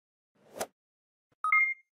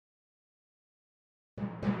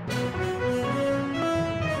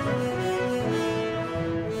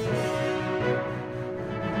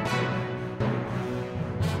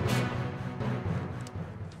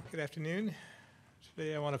afternoon.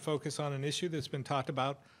 Today I want to focus on an issue that's been talked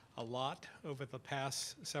about a lot over the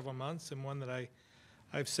past several months, and one that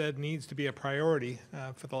I've said needs to be a priority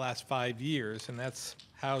for the last 5 years, and that's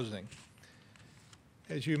housing.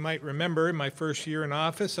 As you might remember, in my first year in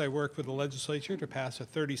office, I worked with the legislature to pass a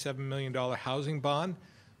 $37 million housing bond,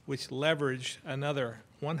 which leveraged another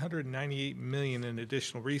 $198 million in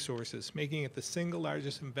additional resources, making it the single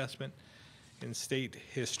largest investment in state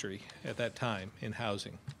history at that time in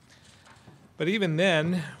housing. But even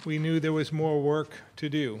then, we knew there was more work to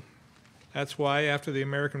do. That's why after the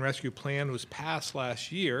American Rescue Plan was passed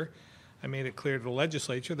last year, I made it clear to the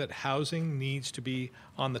legislature that housing needs to be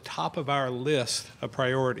on the top of our list of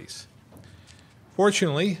priorities.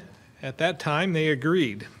 Fortunately, at that time, they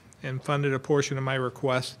agreed and funded a portion of my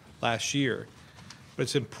request last year. But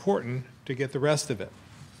it's important to get the rest of it,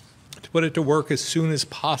 to put it to work as soon as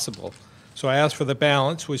possible. So I asked for the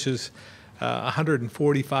balance, which is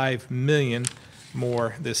 $145 million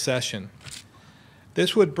more this session.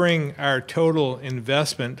 This would bring our total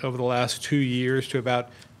investment over the last 2 years to about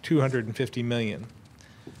 $250 million.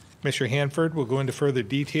 Mr. Hanford will go into further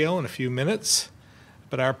detail in a few minutes,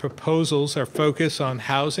 but our proposals are focused on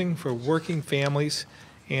housing for working families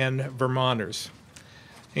and Vermonters,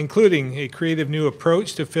 including a creative new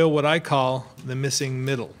approach to fill what I call the missing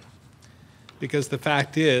middle. Because the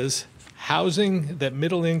fact is, housing that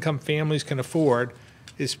middle-income families can afford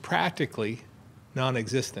is practically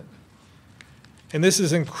non-existent. And this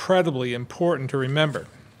is incredibly important to remember.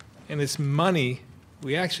 And it's money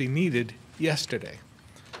we actually needed yesterday,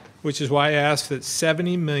 which is why I asked that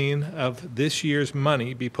 $70 million of this year's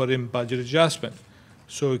money be put in budget adjustment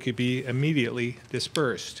so it could be immediately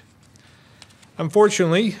dispersed.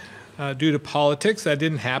 Unfortunately, due to politics, that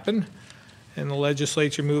didn't happen, and the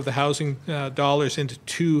legislature moved the housing dollars into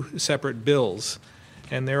 2 separate bills,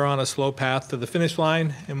 and they're on a slow path to the finish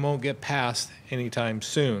line and won't get passed anytime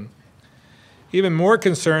soon. Even more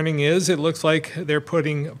concerning is it looks like they're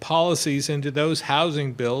putting policies into those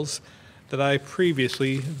housing bills that I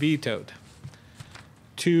previously vetoed.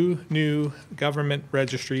 2 new government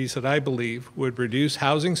registries that I believe would reduce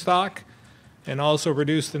housing stock and also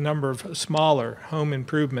reduce the number of smaller home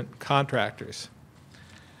improvement contractors.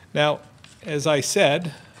 Now, as I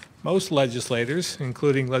said, most legislators,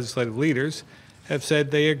 including legislative leaders, have said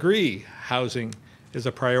they agree housing is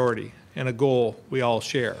a priority and a goal we all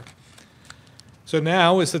share. So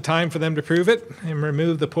now is the time for them to prove it and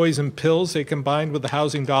remove the poison pills they combined with the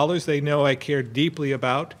housing dollars they know I care deeply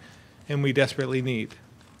about and we desperately need.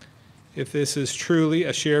 If this is truly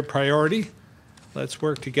a shared priority, let's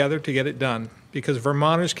work together to get it done, because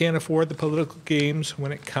Vermonters can't afford the political games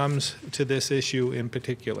when it comes to this issue in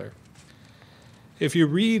particular. If you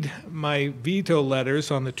read my veto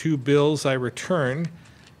letters on the 2 bills I returned,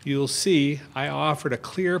 you'll see I offered a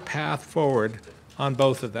clear path forward on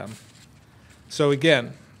both of them. So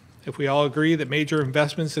again, if we all agree that major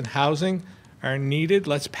investments in housing are needed,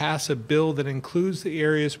 let's pass a bill that includes the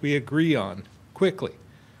areas we agree on quickly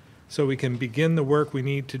so we can begin the work we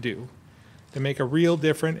need to do to make a real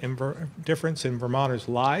difference in Vermonters'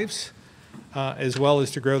 lives, as well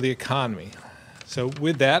as to grow the economy. So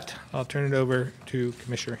with that, I'll turn it over to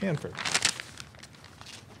Commissioner Hanford.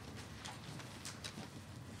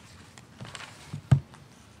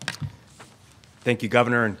 Thank you,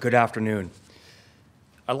 Governor, and good afternoon.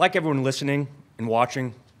 I'd like everyone listening and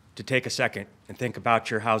watching to take a second and think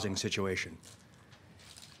about your housing situation.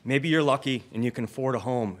 Maybe you're lucky and you can afford a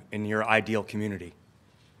home in your ideal community.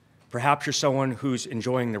 Perhaps you're someone who's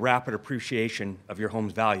enjoying the rapid appreciation of your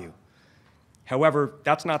home's value. However,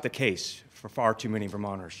 that's not the case for far too many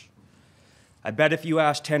Vermonters. I bet if you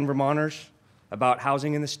asked 10 Vermonters about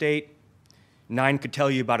housing in the state, 9 could tell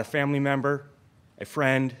you about a family member, a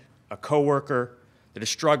friend, a coworker that is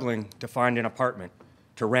struggling to find an apartment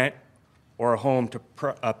to rent or a home to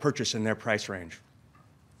purchase in their price range.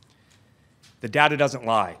 The data doesn't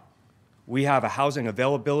lie. We have a housing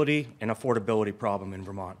availability and affordability problem in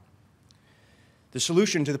Vermont. The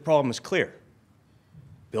solution to the problem is clear.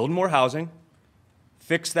 Build more housing,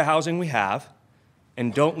 fix the housing we have,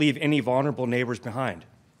 and don't leave any vulnerable neighbors behind.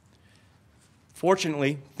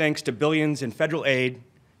 Fortunately, thanks to billions in federal aid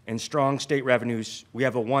and strong state revenues, we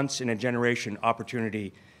have a once-in-a-generation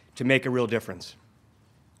opportunity to make a real difference.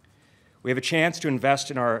 We have a chance to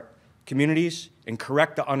invest in our communities and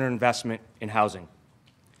correct the underinvestment in housing.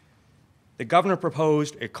 The governor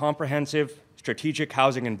proposed a comprehensive strategic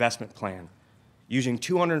housing investment plan using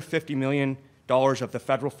 $250 million of the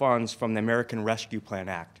federal funds from the American Rescue Plan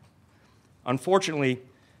Act. Unfortunately,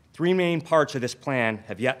 3 main parts of this plan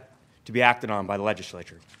have yet to be acted on by the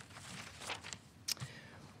legislature.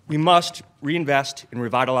 We must reinvest and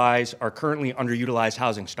revitalize our currently underutilized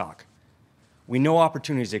housing stock. We know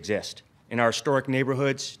opportunities exist in our historic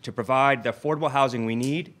neighborhoods to provide the affordable housing we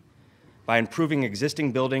need by improving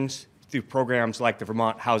existing buildings through programs like the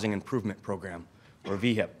Vermont Housing Improvement Program, or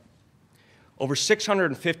VHIP. Over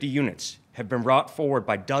 650 units have been brought forward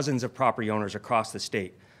by dozens of property owners across the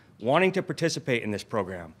state wanting to participate in this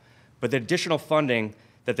program, but the additional funding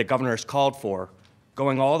that the governor has called for,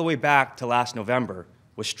 going all the way back to last November,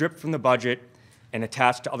 was stripped from the budget and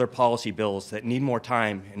attached to other policy bills that need more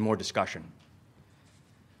time and more discussion.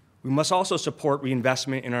 We must also support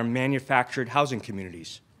reinvestment in our manufactured housing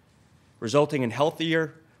communities, resulting in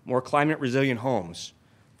healthier, more climate-resilient homes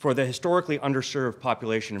for the historically underserved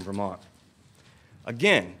population in Vermont.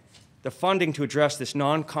 Again, the funding to address this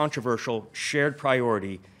non-controversial shared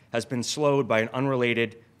priority has been slowed by an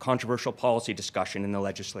unrelated controversial policy discussion in the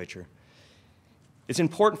legislature. It's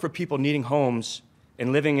important for people needing homes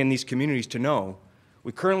and living in these communities to know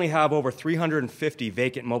we currently have over 350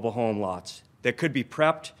 vacant mobile home lots that could be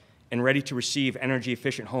prepped and ready to receive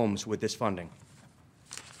energy-efficient homes with this funding.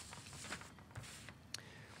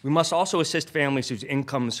 We must also assist families whose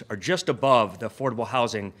incomes are just above the affordable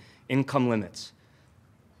housing income limits,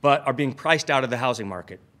 but are being priced out of the housing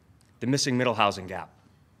market, the missing middle housing gap.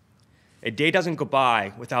 A day doesn't go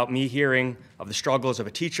by without me hearing of the struggles of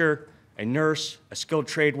a teacher, a nurse, a skilled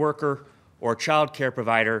trade worker, or a child care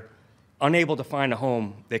provider unable to find a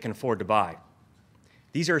home they can afford to buy.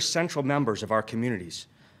 These are essential members of our communities,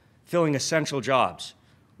 filling essential jobs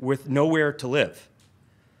with nowhere to live.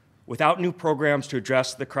 Without new programs to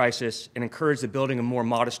address the crisis and encourage the building of more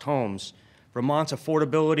modest homes, Vermont's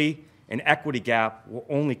affordability and equity gap will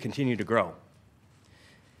only continue to grow.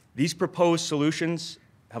 These proposed solutions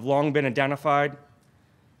have long been identified,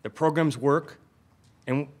 the programs work,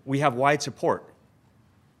 and we have wide support.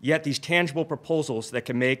 Yet these tangible proposals that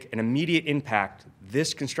can make an immediate impact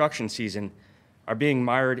this construction season are being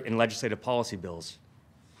mired in legislative policy bills.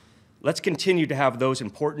 Let's continue to have those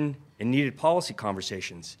important and needed policy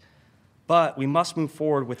conversations, but we must move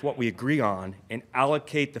forward with what we agree on and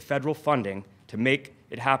allocate the federal funding to make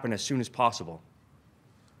it happen as soon as possible.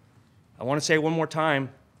 I want to say one more time,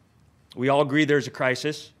 we all agree there's a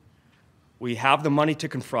crisis. We have the money to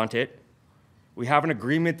confront it. We have an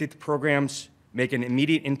agreement that the programs make an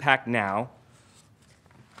immediate impact now,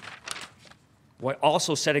 while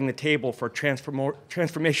also setting the table for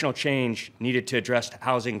transformational change needed to address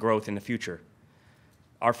housing growth in the future.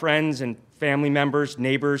 Our friends and family members,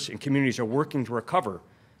 neighbors, and communities are working to recover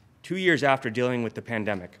 2 years after dealing with the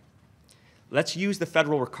pandemic. Let's use the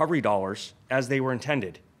federal recovery dollars as they were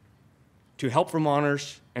intended to help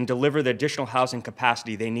Vermonters and deliver the additional housing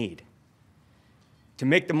capacity they need. To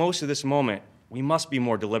make the most of this moment, we must be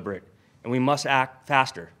more deliberate and we must act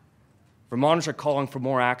faster. Vermonters are calling for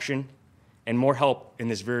more action and more help in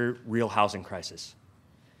this very real housing crisis.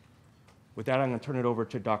 With that, I'm going to turn it over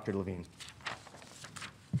to Dr. Levine.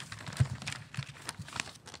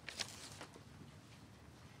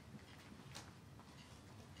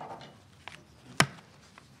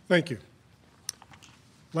 Thank you.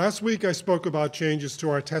 Last week, I spoke about changes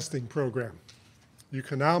to our testing program. You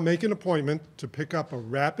can now make an appointment to pick up a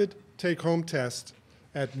rapid take-home test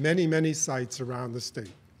at many, many sites around the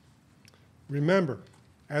state. Remember,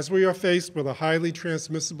 as we are faced with a highly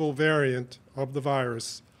transmissible variant of the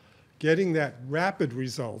virus, getting that rapid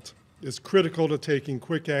result is critical to taking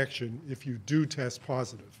quick action if you do test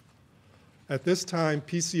positive. At this time,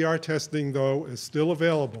 PCR testing, though, is still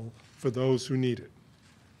available for those who need it.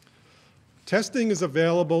 Testing is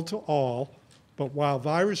available to all, but while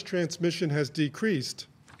virus transmission has decreased,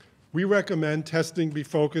 we recommend testing be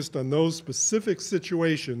focused on those specific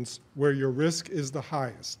situations where your risk is the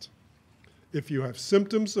highest. If you have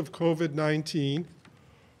symptoms of COVID-19,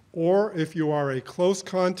 or if you are a close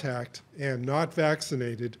contact and not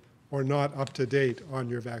vaccinated or not up to date on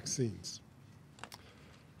your vaccines.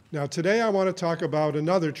 Now, today I want to talk about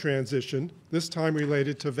another transition, this time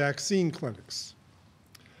related to vaccine clinics.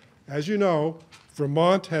 As you know,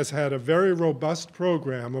 Vermont has had a very robust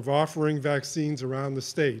program of offering vaccines around the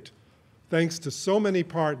state, thanks to so many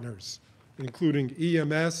partners, including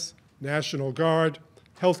EMS, National Guard,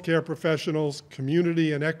 healthcare professionals,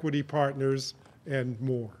 community and equity partners, and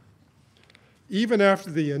more. Even after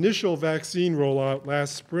the initial vaccine rollout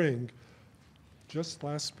last spring, just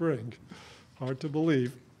last spring, hard to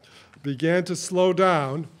believe, began to slow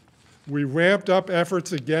down, we ramped up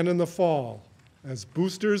efforts again in the fall as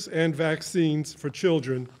boosters and vaccines for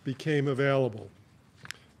children became available.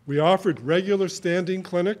 We offered regular standing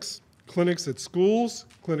clinics, clinics at schools,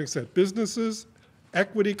 clinics at businesses,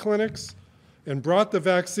 equity clinics, and brought the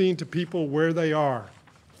vaccine to people where they are,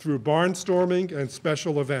 through barnstorming and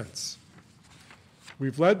special events.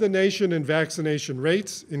 We've led the nation in vaccination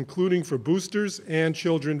rates, including for boosters and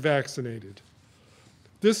children vaccinated.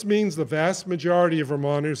 This means the vast majority of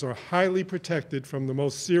Vermonters are highly protected from the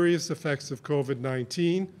most serious effects of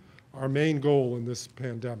COVID-19, our main goal in this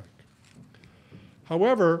pandemic.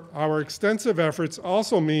 However, our extensive efforts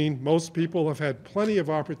also mean most people have had plenty of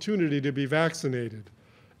opportunity to be vaccinated,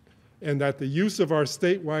 and that the use of our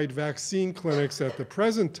statewide vaccine clinics at the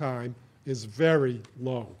present time is very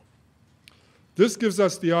low. This gives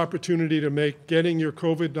us the opportunity to make getting your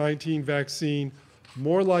COVID-19 vaccine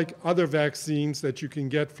more like other vaccines that you can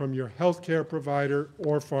get from your healthcare provider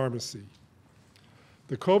or pharmacy.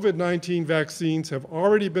 The COVID-19 vaccines have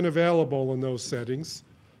already been available in those settings.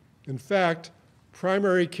 In fact,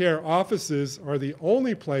 primary care offices are the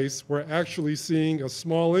only place we're actually seeing a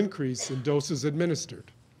small increase in doses administered.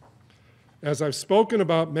 As I've spoken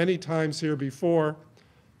about many times here before,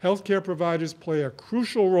 healthcare providers play a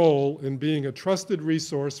crucial role in being a trusted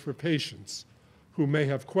resource for patients who may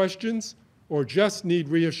have questions or just need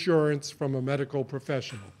reassurance from a medical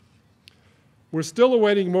professional. We're still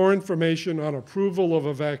awaiting more information on approval of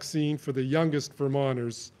a vaccine for the youngest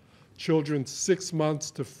Vermonters, children 6 months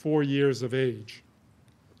to 4 years of age.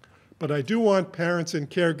 But I do want parents and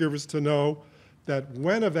caregivers to know that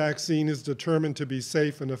when a vaccine is determined to be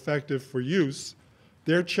safe and effective for use,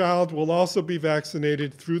 their child will also be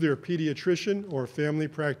vaccinated through their pediatrician or family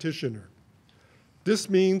practitioner. This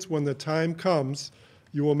means when the time comes,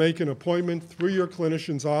 you will make an appointment through your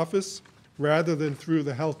clinician's office rather than through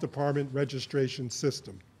the health department registration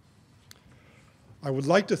system. I would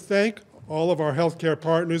like to thank all of our healthcare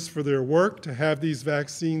partners for their work to have these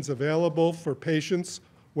vaccines available for patients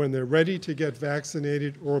when they're ready to get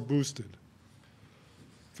vaccinated or boosted.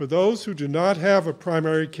 For those who do not have a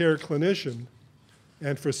primary care clinician,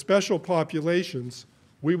 and for special populations,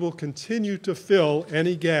 we will continue to fill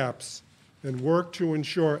any gaps and work to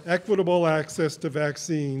ensure equitable access to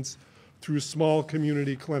vaccines through small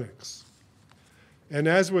community clinics. And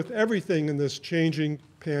as with everything in this changing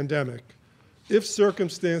pandemic, if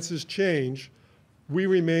circumstances change, we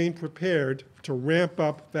remain prepared to ramp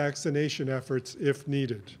up vaccination efforts if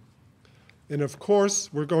needed. And of course,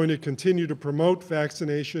 we're going to continue to promote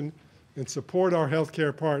vaccination and support our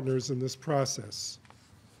healthcare partners in this process.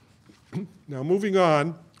 Now, moving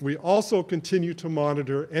on, we also continue to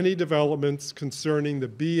monitor any developments concerning the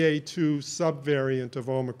BA.2 subvariant of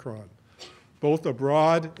Omicron, both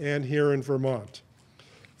abroad and here in Vermont,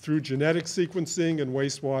 through genetic sequencing and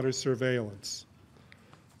wastewater surveillance.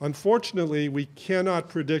 Unfortunately, we cannot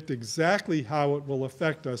predict exactly how it will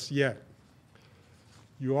affect us yet.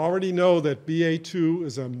 You already know that BA.2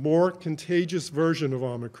 is a more contagious version of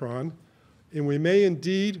Omicron, and we may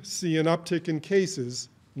indeed see an uptick in cases,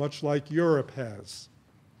 much like Europe has.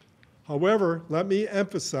 However, let me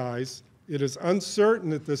emphasize, it is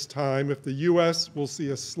uncertain at this time if the U.S. will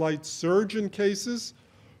see a slight surge in cases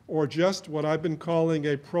or just what I've been calling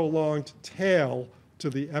a prolonged tail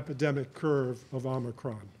to the epidemic curve of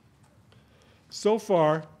Omicron. So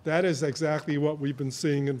far, that is exactly what we've been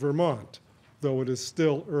seeing in Vermont, though it is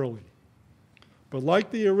still early. But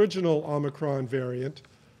like the original Omicron variant,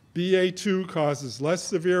 BA.2 causes less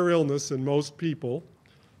severe illness in most people.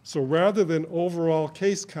 So rather than overall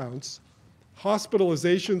case counts,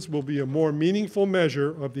 hospitalizations will be a more meaningful measure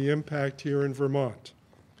of the impact here in Vermont.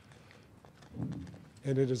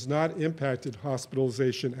 And it has not impacted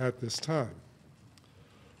hospitalization at this time.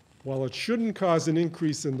 While it shouldn't cause an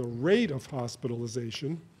increase in the rate of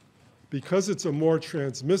hospitalization, because it's a more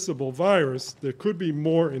transmissible virus, there could be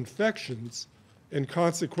more infections and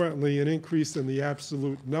consequently an increase in the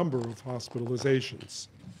absolute number of hospitalizations.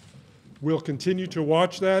 We'll continue to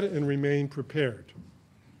watch that and remain prepared.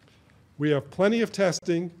 We have plenty of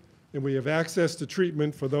testing, and we have access to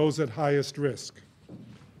treatment for those at highest risk.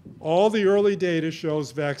 All the early data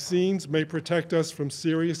shows vaccines may protect us from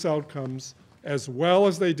serious outcomes as well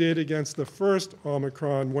as they did against the first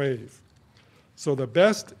Omicron wave. So the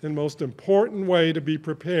best and most important way to be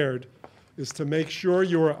prepared is to make sure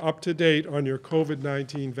you are up to date on your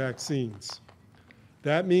COVID-19 vaccines.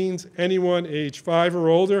 That means anyone age 5 or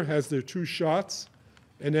older has their 2 shots,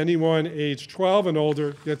 and anyone age 12 and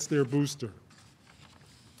older gets their booster.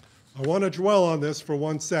 I want to dwell on this for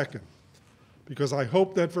 1 second, because I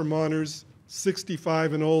hope that Vermonters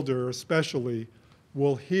 65 and older especially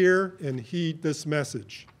will hear and heed this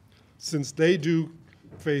message, since they do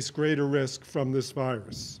face greater risk from this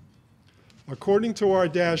virus. According to our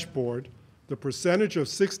dashboard, the percentage of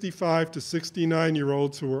 65 to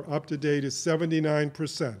 69-year-olds who are up to date is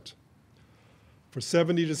 79%. For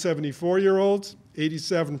 70 to 74-year-olds,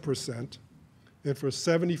 87%. and for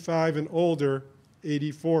 75 and older,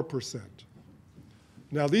 84%.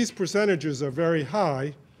 Now, these percentages are very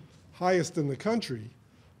high, highest in the country,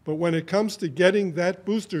 but when it comes to getting that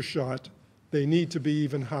booster shot, they need to be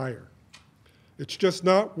even higher. It's just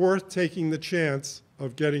not worth taking the chance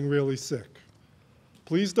of getting really sick.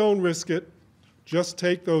 Please don't risk it. Just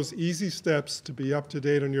take those easy steps to be up to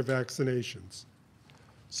date on your vaccinations.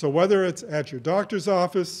 So whether it's at your doctor's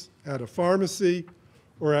office, at a pharmacy,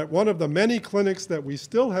 or at one of the many clinics that we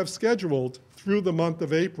still have scheduled through the month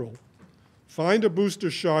of April, find a booster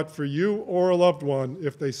shot for you or a loved one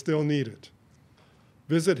if they still need it.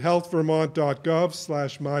 Visit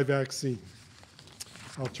healthvermont.gov/myvaccine.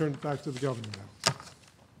 I'll turn it back to the governor now.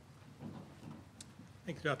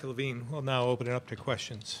 Thank you, Dr. Levine. We'll now open it up to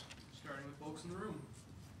questions. Starting with folks in the room.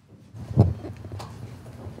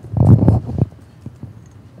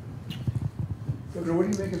 Governor,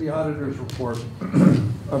 what do you make of the auditor's report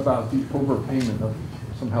about the overpayment of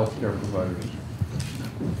some healthcare providers?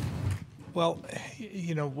 Well,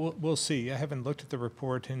 you know, we'll see. I haven't looked at the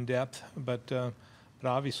report in depth, but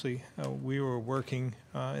obviously we were working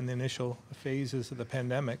in the initial phases of the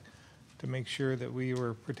pandemic to make sure that we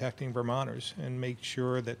were protecting Vermonters and make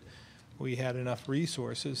sure that we had enough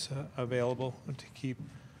resources available to keep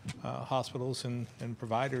hospitals and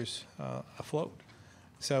providers afloat.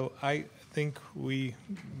 So I think we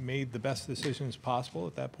made the best decisions possible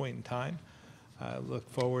at that point in time. I look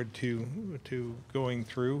forward to going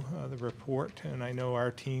through the report, and I know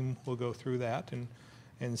our team will go through that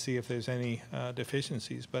and see if there's any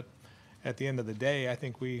deficiencies. But at the end of the day, I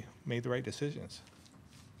think we made the right decisions.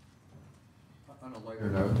 On a lighter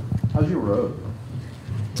note, how's your road?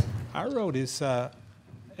 Our road is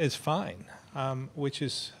fine, which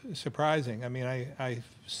is surprising. I mean, I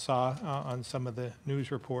saw on some of the news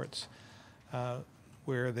reports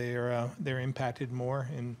where they're impacted more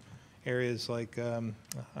in areas like I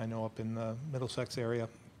know up in the Middlesex area,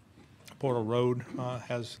 Portal Road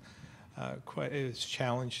is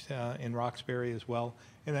challenged in Roxbury as well,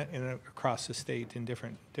 and across the state in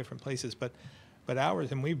different places. But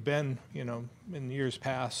ours, and we've been, you know, in years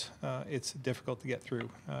past, it's difficult to get through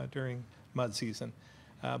during mud season.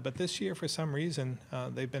 But this year, for some reason,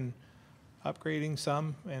 they've been upgrading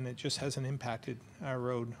some, and it just hasn't impacted our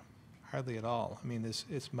road hardly at all. I mean,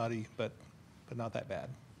 it's muddy, but not that bad.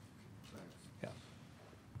 Yeah.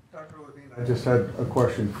 Dr. Levine, I just had a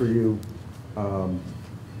question for you.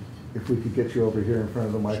 If we could get you over here in front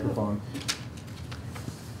of the microphone.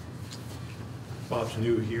 Bob's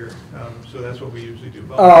new here, so that's what we usually do.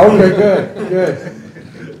 Oh, okay, good.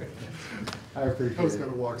 I appreciate it. I was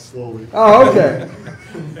going to walk slowly. Oh, okay.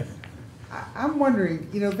 I'm wondering,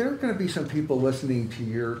 you know, there are going to be some people listening to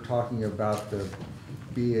your talking about the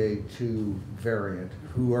BA2 variant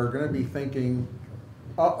who are going to be thinking,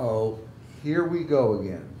 uh-oh, here we go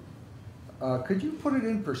again. Could you put it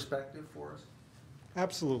in perspective for us?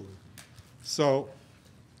 Absolutely. So,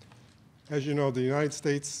 as you know, the United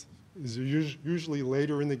States is usually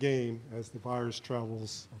later in the game as the virus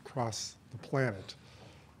travels across the planet.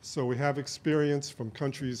 So we have experience from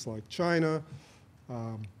countries like China,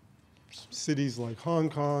 cities like Hong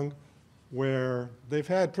Kong, where they've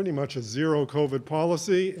had pretty much a zero COVID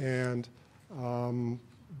policy and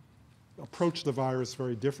approach the virus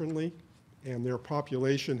very differently, and their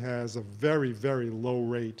population has a very, very low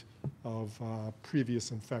rate of previous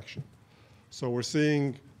infection. So we're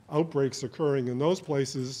seeing outbreaks occurring in those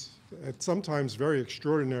places at sometimes very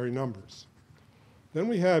extraordinary numbers. Then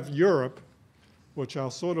we have Europe, which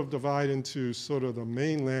I'll sort of divide into sort of the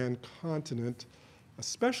mainland continent,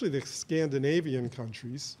 especially the Scandinavian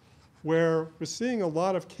countries, where we're seeing a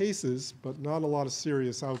lot of cases, but not a lot of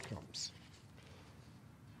serious outcomes.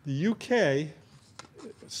 The UK,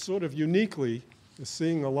 sort of uniquely, is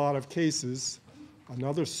seeing a lot of cases,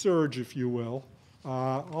 another surge, if you will,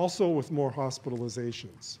 also with more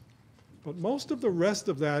hospitalizations. But most of the rest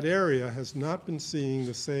of that area has not been seeing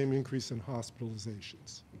the same increase in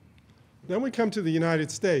hospitalizations. Then we come to the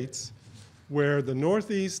United States, where the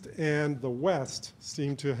Northeast and the West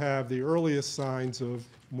seem to have the earliest signs of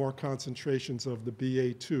more concentrations of the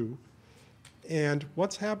BA2. And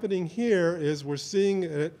what's happening here is we're seeing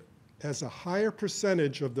it as a higher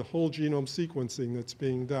percentage of the whole genome sequencing that's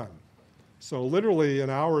being done. So literally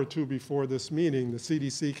an hour or two before this meeting, the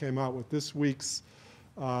CDC came out with this week's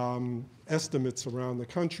estimates around the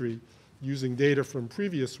country using data from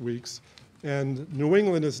previous weeks. And New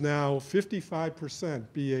England is now 55%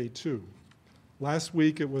 BA2. Last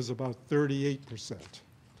week it was about 38%.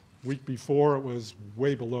 Week before it was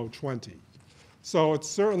way below 20. So it's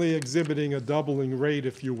certainly exhibiting a doubling rate,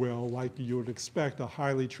 if you will, like you would expect a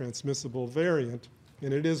highly transmissible variant.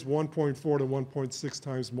 and it is 1.4 to 1.6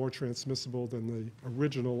 times more transmissible than the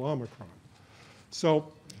original Omicron.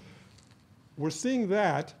 So we're seeing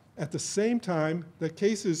that at the same time that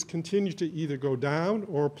cases continue to either go down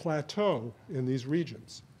or plateau in these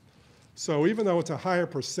regions. So even though it's a higher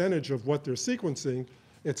percentage of what they're sequencing,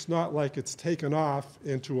 it's not like it's taken off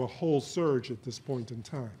into a whole surge at this point in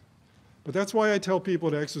time. But that's why I tell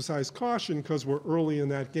people to exercise caution, because we're early in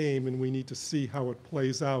that game and we need to see how it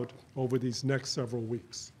plays out over these next several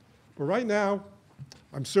weeks. But right now,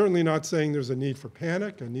 I'm certainly not saying there's a need for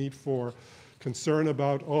panic, a need for concern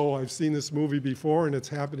about, oh, I've seen this movie before and it's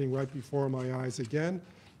happening right before my eyes again,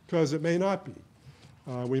 because it may not be.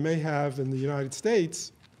 We may have in the United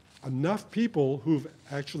States enough people who've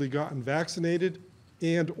actually gotten vaccinated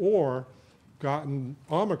and or gotten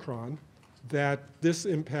Omicron that this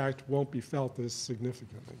impact won't be felt as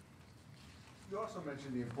significantly. You also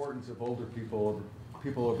mentioned the importance of older people,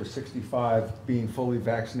 people over 65 being fully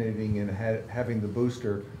vaccinating and having the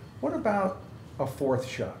booster. What about a fourth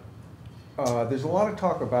shot? There's a lot of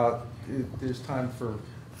talk about there's time for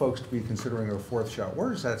folks to be considering a fourth shot. Where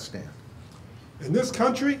does that stand? In this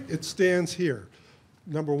country, it stands here.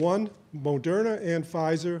 Number one, Moderna and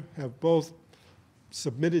Pfizer have both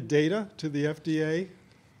submitted data to the FDA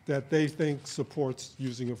that they think supports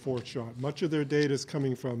using a fourth shot. Much of their data is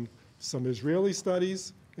coming from some Israeli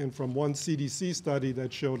studies and from one CDC study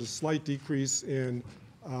that showed a slight decrease in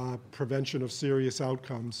prevention of serious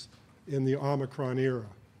outcomes in the Omicron era.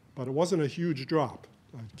 But it wasn't a huge drop.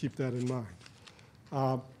 Keep that in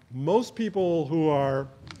mind. Most people who are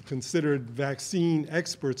considered vaccine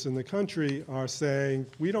experts in the country are saying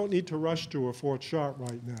we don't need to rush to a fourth shot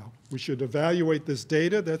right now. We should evaluate this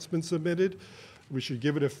data that's been submitted. We should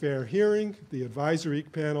give it a fair hearing. The advisory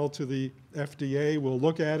panel to the FDA will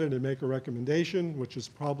look at it and make a recommendation, which is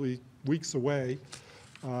probably weeks away.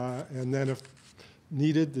 And then if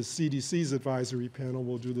needed, the CDC's advisory panel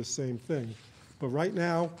will do the same thing. But right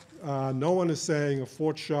now, no one is saying a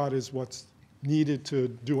fourth shot is what's needed to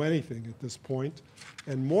do anything at this point.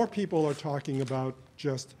 And more people are talking about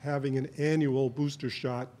just having an annual booster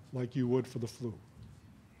shot like you would for the flu.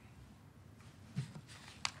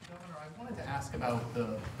 Governor, I wanted to ask about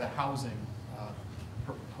the housing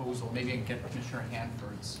proposal. Maybe I can get Commissioner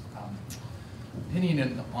Hanford's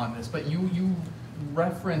opinion on this. But you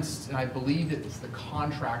referenced, and I believe it's the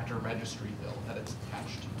contractor registry bill that it's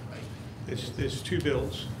attached to, right? There's two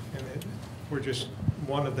bills, and we're just,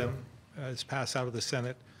 one of them is passed out of the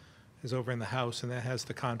Senate, is over in the House, and that has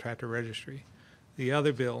the contractor registry. The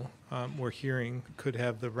other bill we're hearing could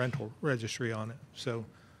have the rental registry on it. So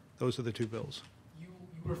those are the two bills. You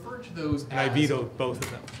referred to those And I as... vetoed both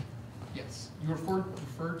of them. Yes, you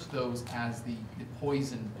referred to those as the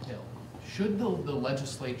poison pill. Should the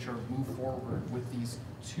legislature move forward with these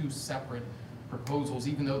two separate proposals,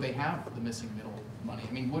 even though they have the missing middle money?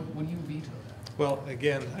 I mean, would you veto that? Well,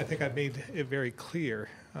 again, I think I've made it very clear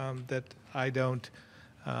that I don't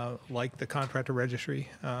like the contractor registry.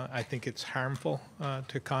 I think it's harmful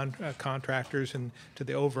to contractors and to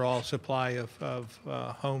the overall supply of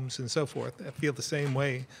homes and so forth. I feel the same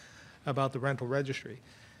way about the rental registry.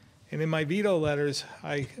 And in my veto letters,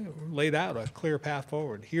 I laid out a clear path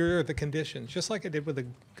forward. Here are the conditions, just like I did with the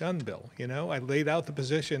gun bill. You know, I laid out the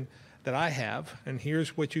position that I have, and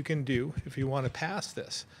here's what you can do if you want to pass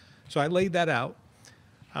this. So I laid that out.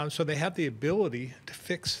 So they have the ability to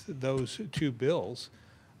fix those two bills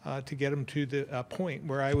to get them to the point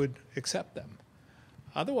where I would accept them.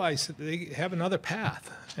 Otherwise, they have another path,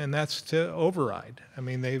 and that's to override. I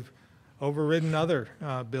mean, they've overridden other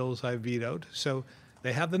bills I vetoed. So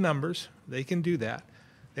they have the numbers. They can do that.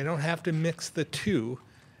 They don't have to mix the two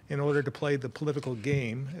in order to play the political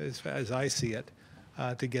game, as I see it,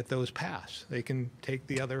 to get those passed. They can take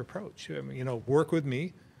the other approach. I mean, you know, work with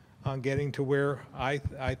me on getting to where I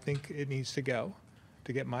think it needs to go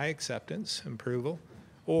to get my acceptance and approval,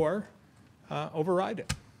 or override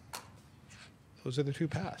it. Those are the two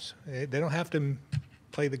paths. They don't have to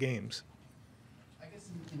play the games. I guess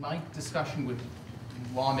in my discussion with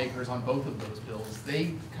lawmakers on both of those bills,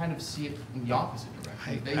 they kind of see it in the opposite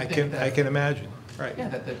direction. They think that, I can imagine, right. Yeah,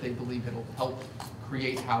 that they believe it'll help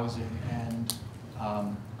create housing and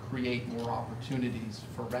create more opportunities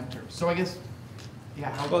for renters. So I guess,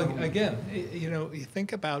 yeah. Well, again, you know, you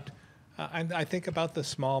think about, I think about the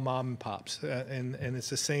small mom and pops, and it's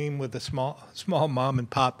the same with the small mom and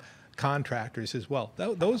pop contractors as well.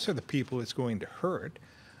 Those are the people it's going to hurt.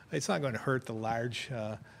 It's not going to hurt the large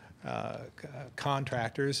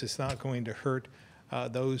contractors. It's not going to hurt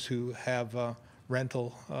those who have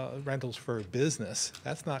rentals for business.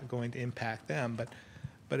 That's not going to impact them,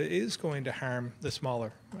 but it is going to harm the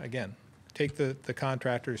smaller, again, take the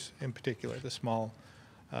contractors in particular, the small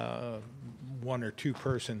 1 or 2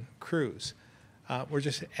 person crews. We're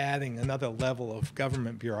just adding another level of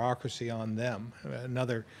government bureaucracy on them,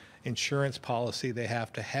 another insurance policy they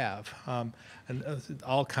have to have, and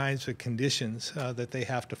all kinds of conditions that they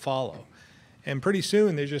have to follow. And pretty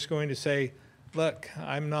soon they're just going to say, look,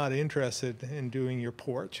 I'm not interested in doing your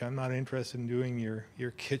porch. I'm not interested in doing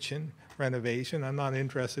your kitchen renovation. I'm not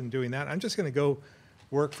interested in doing that. I'm just going to go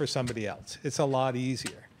work for somebody else. It's a lot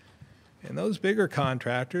easier. And those bigger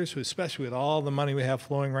contractors, especially with all the money we have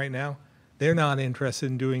flowing right now, they're not interested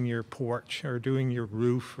in doing your porch or doing your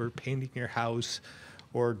roof or painting your house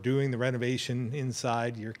or doing the renovation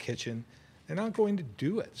inside your kitchen. They're not going to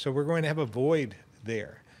do it. So we're going to have a void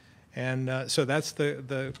there. And so that's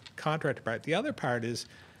the contractor part. The other part is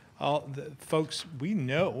all the folks, we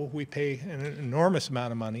know we pay an enormous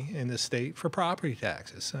amount of money in this state for property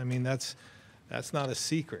taxes. I mean, that's not a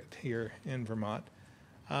secret here in Vermont.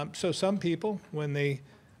 So some people, when they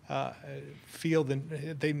feel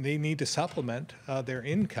that they need to supplement their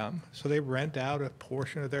income, so they rent out a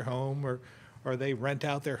portion of their home, or they rent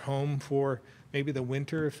out their home for maybe the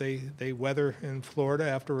winter if they weather in Florida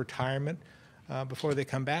after retirement before they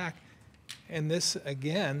come back. And this,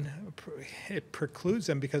 again, it precludes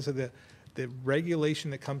them because of the regulation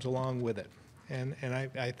that comes along with it. And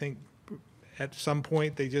I think at some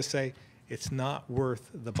point they just say, it's not worth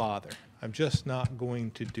the bother. I'm just not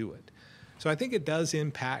going to do it. So I think it does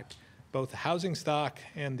impact both the housing stock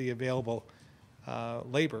and the available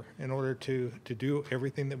labor in order to do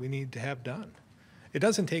everything that we need to have done. It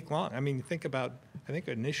doesn't take long. I mean, think about, I think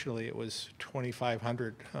initially it was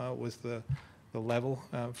 2,500 was the level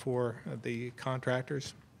for the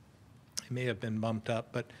contractors. It may have been bumped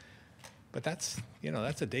up, but that's,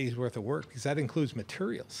 that's a day's worth of work, because that includes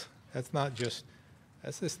materials. That's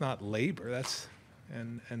just not labor,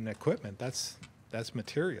 and equipment, that's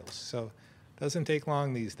materials. So it doesn't take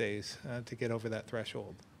long these days to get over that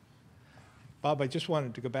threshold. Bob, I just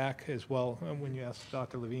wanted to go back as well, when you asked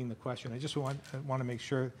Dr. Levine the question, I just want to make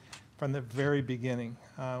sure from the very beginning,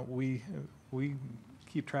 we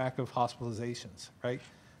keep track of hospitalizations, right?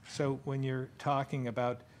 So when you're talking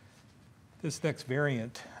about this next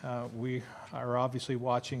variant, we are obviously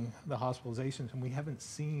watching the hospitalizations, and we haven't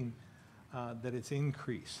seen that it's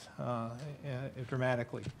increased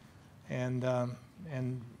dramatically. And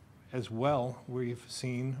as well, we've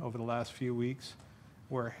seen over the last few weeks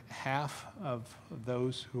where half of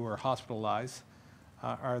those who are hospitalized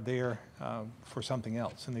are there for something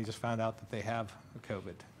else, and they just found out that they have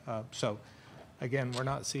COVID. So again, we're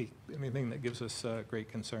not seeing anything that gives us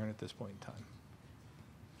great concern at this point in time.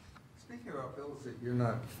 Speaking about bills that you're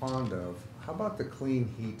not fond of, how about the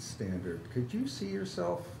clean heat standard? Could you see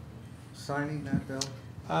yourself signing that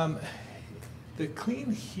bill? The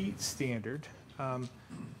clean heat standard,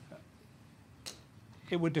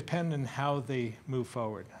 it would depend on how they move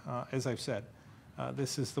forward. As I've said,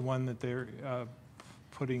 this is the one that they're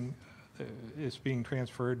is being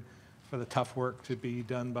transferred for the tough work to be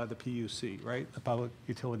done by the PUC, right? The Public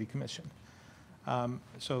Utility Commission.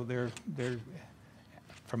 So they're,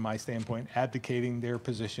 from my standpoint, abdicating their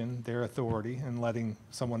position, their authority, and letting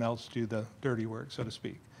someone else do the dirty work, so to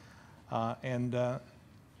speak. And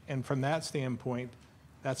from that standpoint,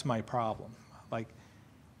 that's my problem. Like,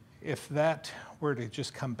 if that were to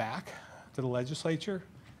just come back to the legislature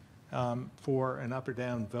for an up or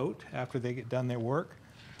down vote after they get done their work,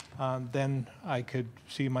 then I could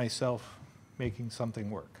see myself making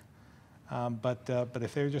something work. But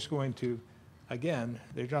if they're just going to, again,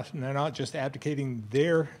 they're not just abdicating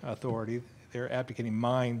their authority, they're abdicating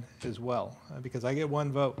mine as well, because I get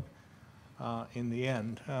one vote in the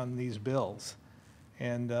end on these bills.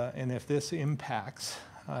 And if this impacts,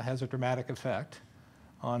 has a dramatic effect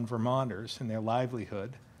on Vermonters and their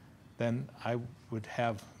livelihood, then I would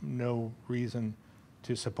have no reason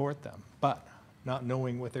to support them. But not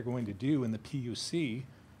knowing what they're going to do in the PUC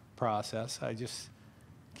process, I just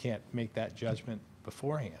can't make that judgment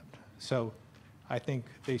beforehand. So I think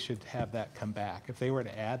they should have that come back. If they were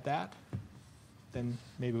to add that, then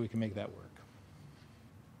maybe we can make that work.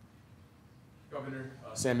 Governor,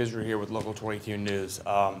 Sam Israel here with Local 22 News.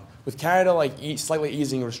 With Canada slightly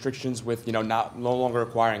easing restrictions with no longer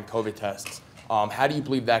requiring COVID tests, how do you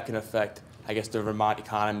believe that can affect, I guess, the Vermont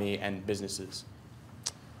economy and businesses?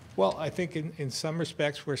 Well, I think in some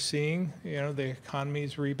respects we're seeing, the economy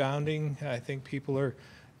is rebounding. I think people are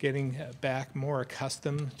getting back more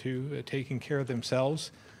accustomed to taking care of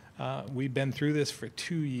themselves. We've been through this for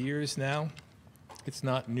 2 years now. It's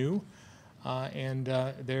not new. And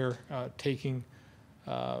they're taking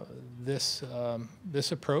this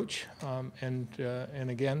approach. And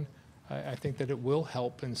again, I think that it will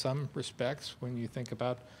help in some respects when you think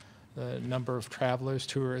about the number of travelers,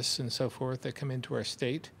 tourists, and so forth that come into our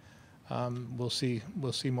state. We'll see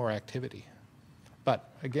more activity. But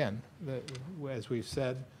again, as we've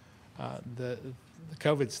said, the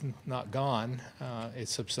COVID's not gone.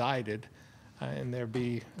 It's subsided, and there'll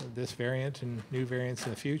be this variant and new variants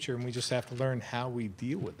in the future, and we just have to learn how we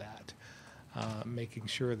deal with that, making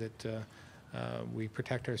sure that we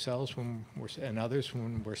protect ourselves and others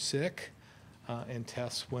when we're sick, and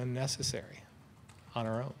test when necessary on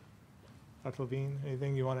our own. Dr. Levine,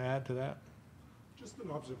 anything you want to add to that? Just an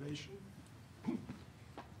observation.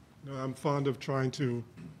 I'm fond of trying to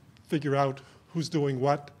figure out who's doing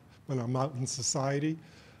what when I'm out in society.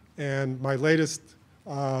 And my latest,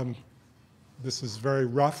 this is very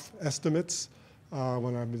rough estimates,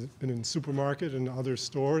 when I've been in the supermarket and other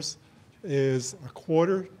stores, is a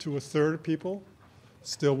quarter to a third of people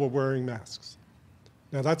still were wearing masks.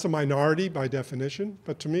 Now that's a minority by definition,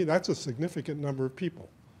 but to me that's a significant number of people.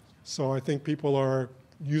 So I think people are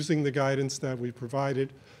using the guidance that we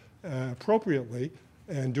provided appropriately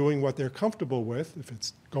and doing what they're comfortable with, if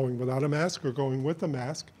it's going without a mask or going with a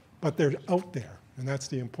mask, but they're out there, and that's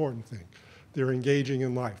the important thing. They're engaging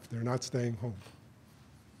in life. They're not staying home.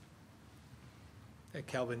 Hey,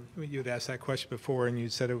 Calvin, you had asked that question before, and you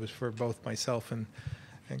said it was for both myself and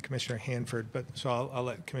Commissioner Hanford, but so I'll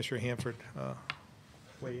let Commissioner Hanford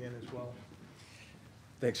weigh in as well.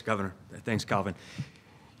 Thanks, Governor. Thanks, Calvin.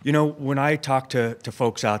 You know, when I talk to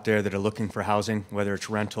folks out there that are looking for housing, whether it's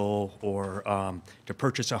rental or to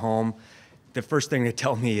purchase a home, the first thing they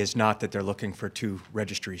tell me is not that they're looking for 2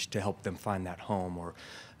 registries to help them find that home, or,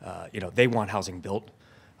 they want housing built.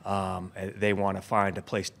 They want to find a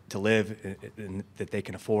place to live that they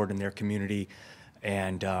can afford in their community,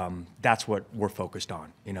 and that's what we're focused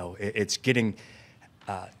on. It's getting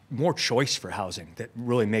more choice for housing that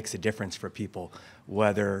really makes a difference for people,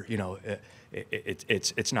 whether,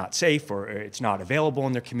 it's not safe or it's not available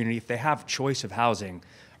in their community. If they have choice of housing,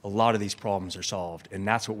 a lot of these problems are solved, and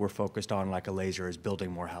that's what we're focused on like a laser, is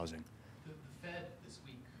building more housing. The Fed this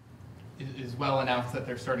week is well announced that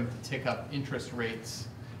they're starting to tick up interest rates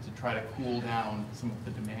to try to cool down some of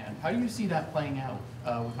the demand. How do you see that playing out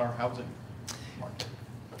with our housing market?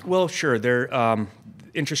 Well, sure.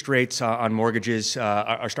 Interest rates on mortgages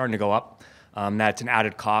are starting to go up. That's an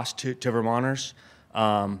added cost to Vermonters.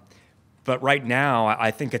 But right now,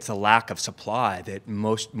 I think it's a lack of supply that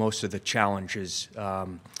most of the challenges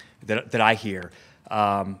that I hear.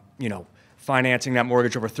 Financing that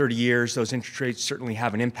mortgage over 30 years, those interest rates certainly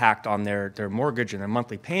have an impact on their mortgage and their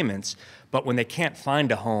monthly payments. But when they can't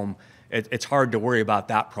find a home, it's hard to worry about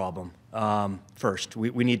that problem first.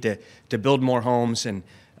 We need to build more homes, and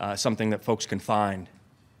something that folks can find.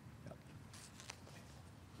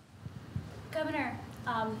 Governor,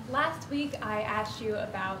 last week I asked you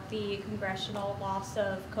about the congressional loss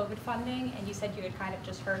of COVID funding, and you said you had kind of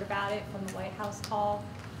just heard about it from the White House call.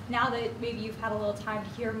 Now that maybe you've had a little time to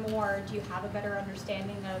hear more, do you have a better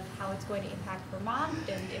understanding of how it's going to impact Vermont,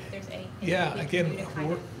 and if there's anything that we can do to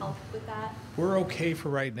kind of help with that? We're okay for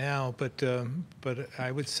right now, but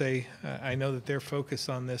I would say I know that they're focused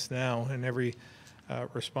on this now, and every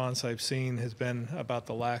response I've seen has been about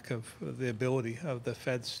the lack of the ability of the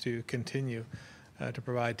feds to continue to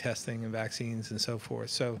provide testing and vaccines and so forth.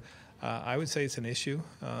 So I would say it's an issue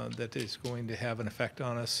that is going to have an effect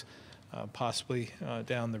on us possibly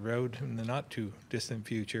down the road in the not too distant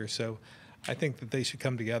future. So I think that they should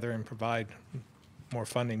come together and provide more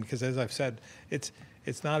funding, because as I've said, it's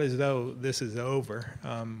not as though this is over.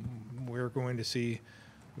 We're going to see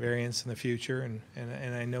variants in the future,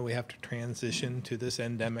 and I know we have to transition to this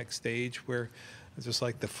endemic stage where, just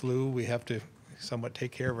like the flu, we have to somewhat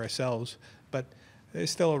take care of ourselves, but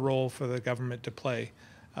there's still a role for the government to play.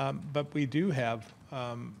 But we do have,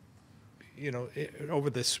 over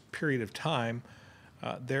this period of time,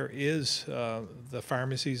 there is, the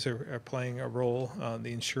pharmacies are playing a role,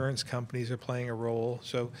 the insurance companies are playing a role,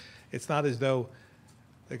 so it's not as though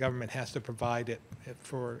the government has to provide it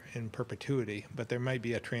in perpetuity, but there might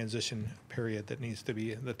be a transition period that needs to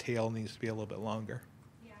be, the tail needs to be a little bit longer.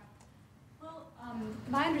 Yeah. Well,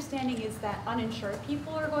 my understanding is that uninsured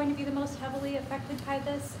people are going to be the most heavily affected by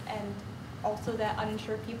this, and also that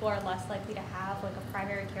uninsured people are less likely to have like a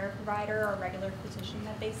primary care provider or regular physician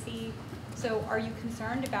that they see. So are you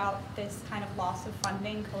concerned about this kind of loss of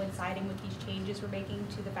funding coinciding with these changes we're making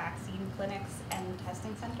to the vaccine clinics and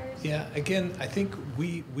testing centers? Yeah, again, I think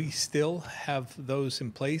we still have those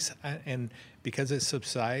in place, and because it's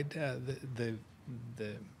the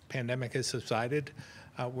pandemic has subsided,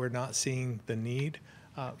 we're not seeing the need.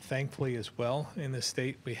 Thankfully as well, in the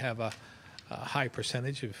state, we have a high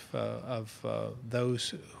percentage of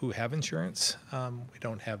those who have insurance. We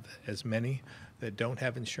don't have as many that don't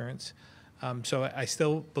have insurance. So I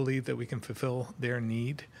still believe that we can fulfill their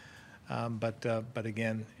need. But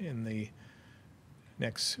again, in the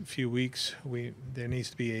next few weeks, there needs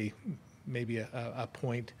to be maybe a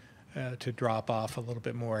point to drop off a little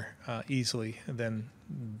bit more easily than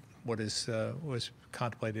what was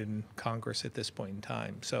contemplated in Congress at this point in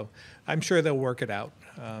time. So I'm sure they'll work it out.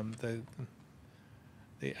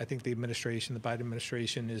 I think the administration, the Biden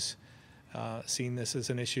administration, is seeing this as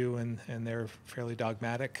an issue, and they're fairly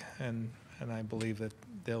dogmatic, and I believe that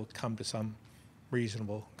they'll come to some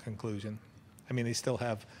reasonable conclusion. I mean, they still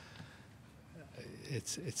have.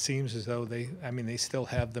 It seems as though they still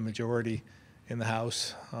have the majority in the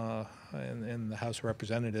House, in the House of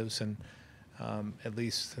Representatives, and at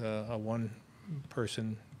least a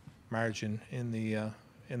one-person margin in the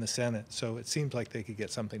Senate. So it seems like they could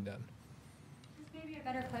get something done. This may be a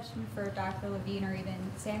better question for Dr. Levine or even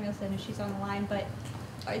Samuelson if she's on the line, but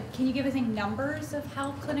can you give us any numbers of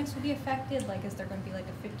how clinics will be affected? Like, is there going to be like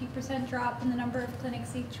a 50% drop in the number of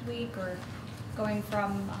clinics each week, or going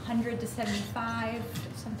from 100 to 75,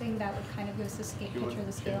 something that would kind of give us a picture of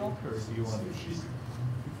the scale?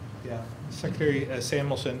 Yeah. Secretary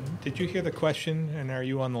Samuelson, did you hear the question, and are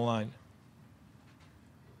you on the line?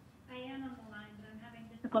 I am on the line, but I'm having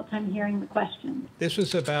a difficult time hearing the question. This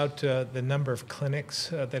was about the number of clinics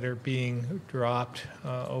that are being dropped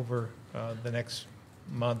over the next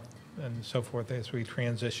month and so forth as we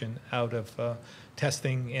transition out of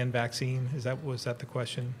testing and vaccine. Was that the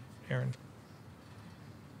question, Aaron?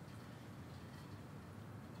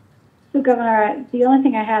 So, Governor, the only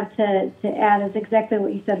thing I have to add is exactly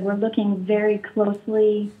what you said. We're looking very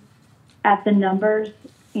closely at the numbers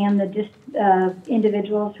and the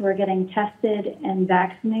individuals who are getting tested and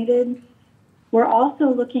vaccinated. We're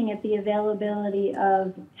also looking at the availability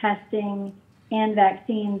of testing and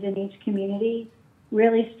vaccines in each community,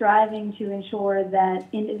 really striving to ensure that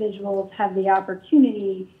individuals have the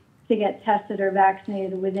opportunity to get tested or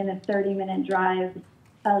vaccinated within a 30-minute drive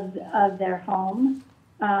of their home.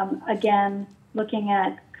 Again, looking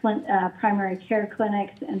at primary care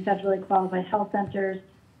clinics and federally qualified health centers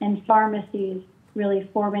and pharmacies, really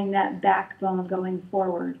forming that backbone going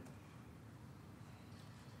forward.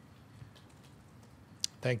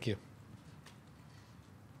 Thank you.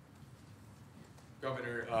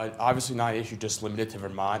 Governor, obviously not an issue just limited to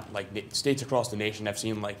Vermont. Like states across the nation have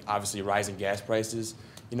seen obviously rising gas prices.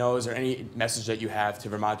 Is there any message that you have to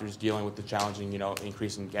Vermonters dealing with the challenging,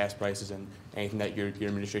 increase in gas prices, and anything that your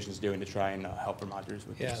administration is doing to try and help Vermonters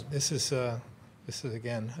with this? Yeah, this is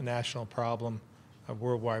again a national problem, a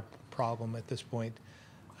worldwide problem at this point.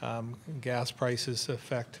 Gas prices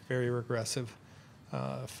very regressive,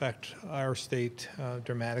 affect our state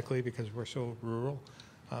dramatically because we're so rural.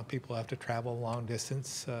 People have to travel a long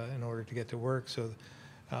distance in order to get to work. So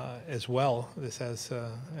as well, this has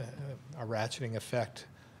a ratcheting effect,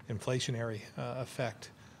 inflationary effect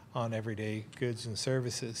on everyday goods and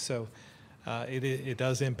services. So it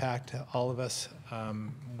does impact all of us.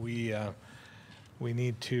 We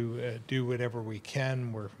need to do whatever we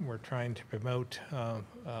can. We're trying to promote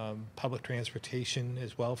public transportation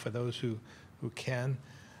as well for those who can.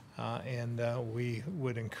 And we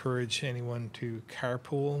would encourage anyone to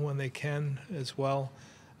carpool when they can as well.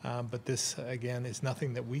 But this, again, is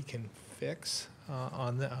nothing that we can fix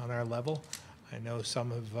on our level. I know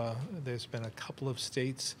there's been a couple of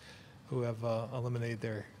states who have eliminated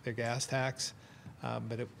their gas tax,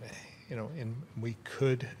 but we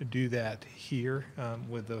could do that here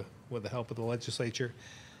with the help of the legislature.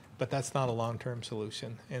 But that's not a long-term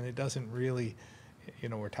solution, and it doesn't really,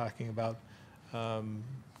 we're talking about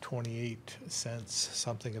 28 cents,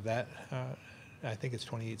 something of that. I think it's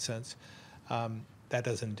 28 cents. That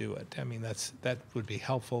doesn't do it. I mean, that would be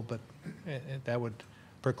helpful, but that would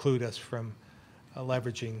preclude us from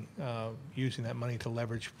leveraging, using that money to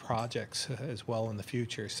leverage projects as well in the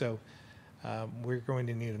future. So we're going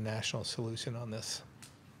to need a national solution on this.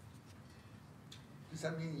 Does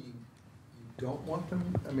that mean you don't want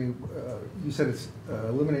them? I mean, you said it's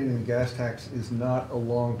eliminating the gas tax is not a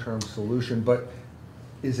long-term solution, but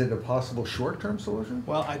is it a possible short-term solution?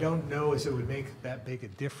 Well, I don't know as it would make that big a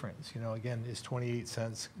difference. Again, is 28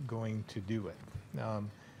 cents going to do it?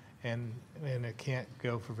 And it can't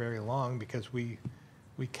go for very long because we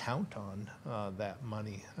count on that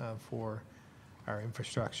money for our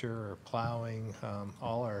infrastructure or plowing,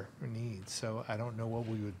 all our needs. So I don't know what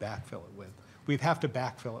we would backfill it with. We'd have to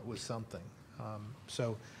backfill it with something.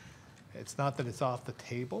 So it's not that it's off the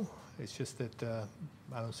table. It's just that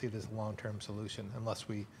I don't see it as a long-term solution unless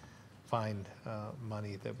we find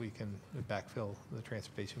money that we can backfill the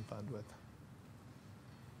transportation fund with.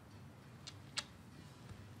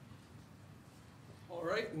 All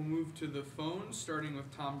right, we'll move to the phone, starting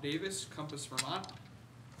with Tom Davis, Compass Vermont.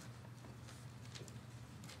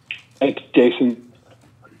 Thanks, Jason.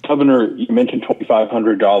 Governor, you mentioned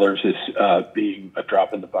 $2,500 is being a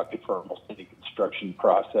drop in the bucket for almost any construction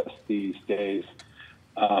process these days.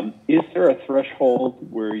 Is there a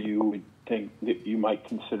threshold where you would think that you might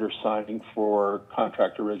consider signing for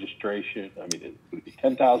contractor registration? I mean, would it be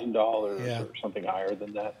 $10,000 Yeah. or something higher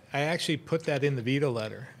than that? I actually put that in the veto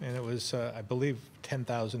letter, and it was, I believe,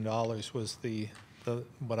 $10,000 was the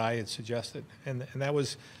what I had suggested, and that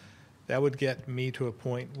would get me to a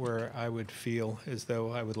point where I would feel as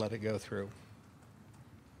though I would let it go through.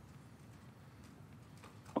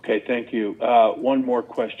 Okay, thank you. One more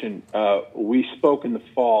question. We spoke in the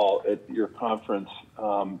fall at your conference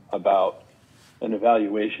about an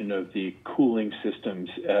evaluation of the cooling systems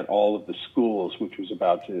at all of the schools, which was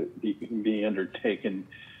about to be undertaken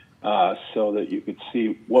so that you could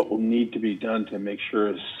see what will need to be done to make sure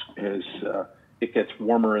as it gets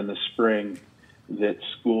warmer in the spring that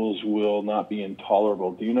schools will not be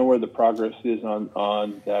intolerable. Do you know where the progress is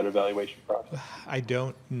on that evaluation process? I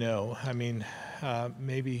don't know. I mean,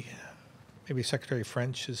 maybe Secretary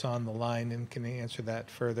French is on the line and can answer that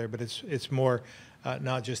further, but it's more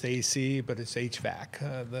not just AC, but it's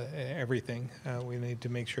HVAC, everything. We need to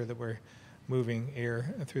make sure that we're moving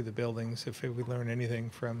air through the buildings. If we learn anything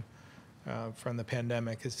from the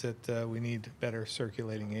pandemic, is that we need better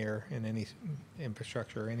circulating air in any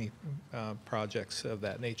infrastructure, any projects of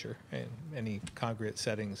that nature, and any congregate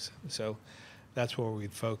settings. So that's where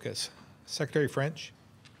we'd focus. Secretary French?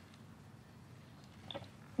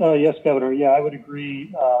 Yes, Governor. Yeah, I would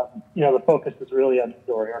agree. The focus is really on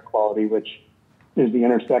indoor air quality, which is the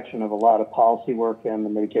intersection of a lot of policy work and the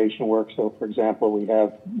mitigation work. So, for example, we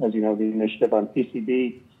have, as you know, the initiative on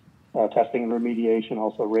PCB, testing and remediation,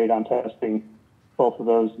 also radon testing. Both of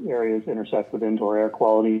those areas intersect with indoor air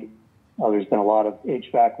quality. There's been a lot of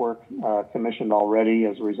HVAC work commissioned already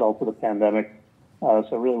as a result of the pandemic.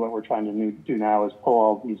 So really what we're trying to do now is pull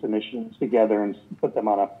all these initiatives together and put them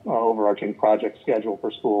on an overarching project schedule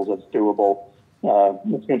for schools that's doable.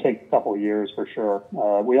 It's going to take a couple of years for sure.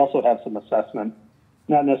 We also have some assessment,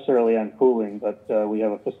 not necessarily on cooling, but we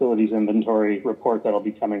have a facilities inventory report that'll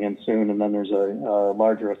be coming in soon, and then there's a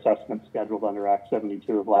larger assessment scheduled under Act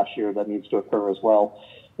 72 of last year that needs to occur as well.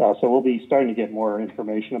 So we'll be starting to get more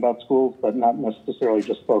information about schools, but not necessarily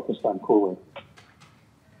just focused on cooling.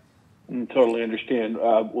 Totally understand.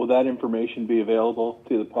 Will that information be available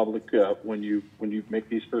to the public when you make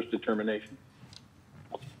these first determinations?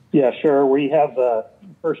 Yeah, sure. We have the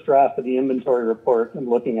first draft of the inventory report I'm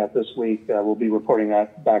looking at this week. We'll be reporting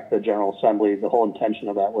that back to the General Assembly. The whole intention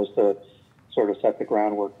of that was to sort of set the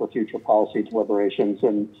groundwork for future policy deliberations.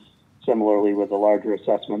 And similarly, with the larger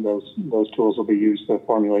assessment, those tools will be used to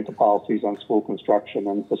formulate the policies on school construction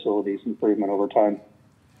and facilities improvement over time.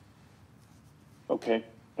 Okay.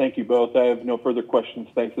 Thank you both. I have no further questions.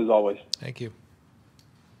 Thanks as always. Thank you.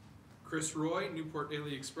 Chris Roy, Newport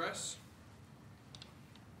Daily Express.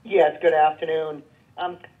 Yes, good afternoon.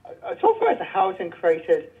 So far as the housing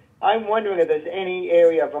crisis, I'm wondering if there's any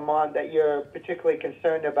area of Vermont that you're particularly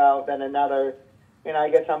concerned about than another. And I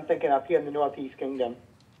guess I'm thinking up here in the Northeast Kingdom.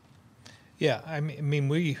 Yeah, I mean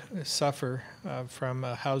we suffer from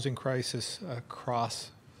a housing crisis across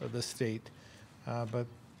the state, but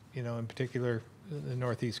in particular the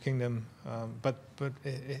Northeast Kingdom, but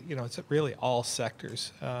it's really all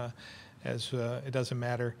sectors. As it doesn't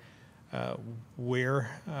matter where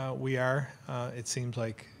we are, it seems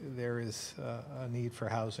like there is a need for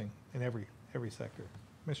housing in every sector.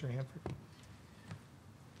 Commissioner Hanford.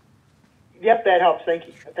 Yep, that helps.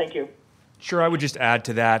 Thank you. Sure, I would just add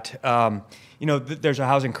to that. There's a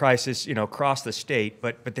housing crisis, across the state,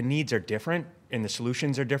 but the needs are different and the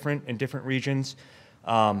solutions are different in different regions.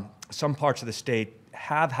 Some parts of the state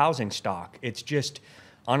have housing stock. It's just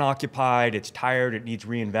unoccupied, it's tired, it needs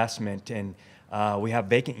reinvestment, and we have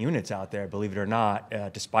vacant units out there, believe it or not,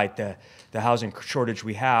 despite the housing shortage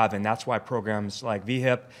we have, and that's why programs like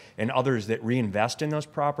VHIP and others that reinvest in those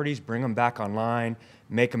properties, bring them back online,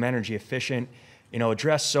 make them energy efficient,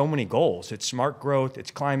 address so many goals. It's smart growth,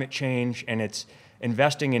 it's climate change, and it's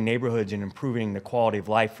investing in neighborhoods and improving the quality of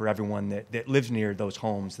life for everyone that lives near those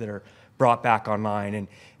homes that are brought back online.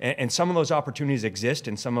 And some of those opportunities exist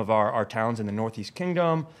in some of our towns in the Northeast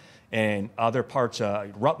Kingdom and other parts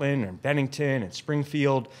of Rutland and Bennington and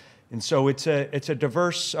Springfield. And so it's a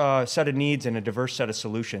diverse set of needs and a diverse set of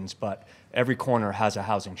solutions, but every corner has a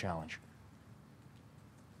housing challenge.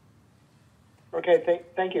 Okay,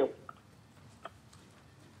 thank you.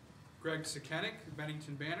 Greg Sekenick,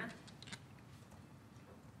 Bennington Banner.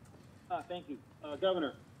 Thank you.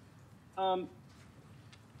 Governor, in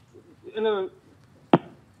a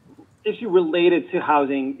issue related to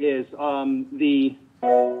housing is the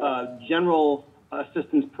general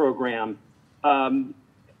assistance program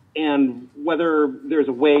and whether there's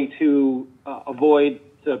a way to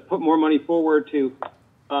to put more money forward to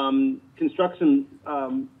construct some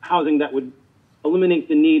housing that would eliminate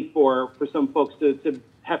the need for some folks to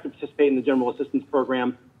have to participate in the general assistance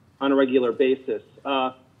program on a regular basis.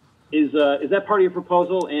 Is that part of your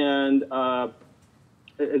proposal, and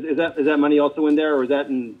is that money also in there, or is that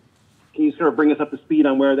in? Can you sort of bring us up to speed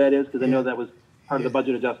on where that is? Because I know that was part of the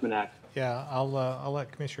Budget Adjustment Act. Yeah, I'll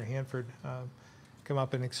let Commissioner Hanford come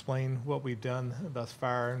up and explain what we've done thus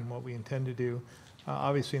far and what we intend to do.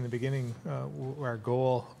 Obviously, in the beginning, our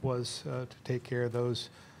goal was to take care of those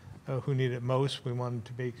who need it most. We wanted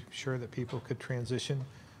to make sure that people could transition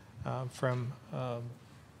from,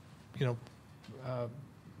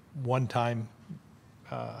 one-time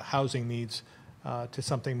housing needs to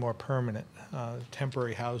something more permanent.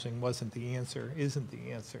 Temporary housing isn't the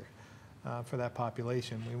answer for that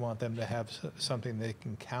population. We want them to have something they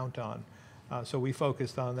can count on. So we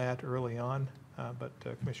focused on that early on, but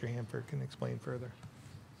Commissioner Hanford can explain further.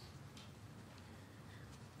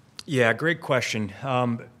 Yeah, great question.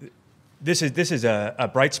 This is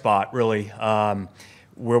a bright spot, really,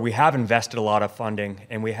 where we have invested a lot of funding,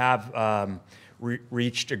 and we have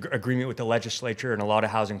reached agreement with the legislature and a lot of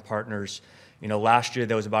housing partners. You know, last year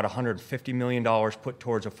there was about $150 million put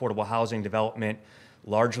towards affordable housing development,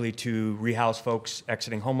 largely to rehouse folks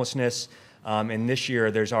exiting homelessness. And this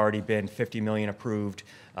year there's already been $50 million approved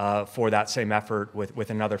for that same effort, with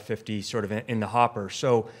another 50 sort of in the hopper.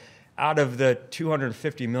 So out of the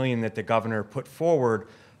 $250 million that the governor put forward,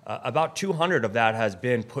 about 200 of that has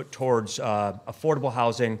been put towards affordable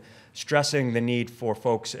housing, stressing the need for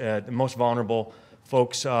folks, the most vulnerable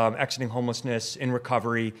folks exiting homelessness, in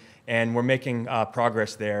recovery, and we're making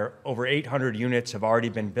progress there. Over 800 units have already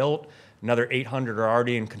been built, another 800 are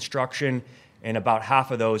already in construction, and about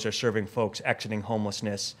half of those are serving folks exiting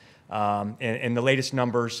homelessness. And the latest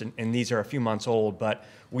numbers, and these are a few months old, but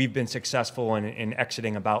we've been successful in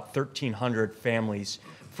exiting about 1,300 families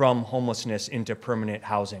from homelessness into permanent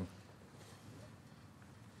housing.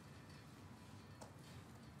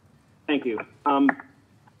 Thank you.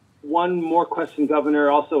 One more question,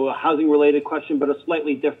 Governor, also a housing-related question, but a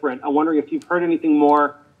slightly different. I'm wondering if you've heard anything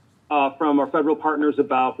more from our federal partners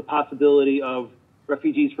about the possibility of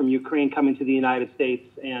refugees from Ukraine coming to the United States,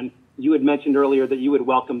 and you had mentioned earlier that you would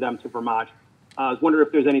welcome them to Vermont. I was wondering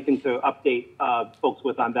if there's anything to update folks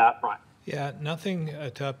with on that front. Yeah, nothing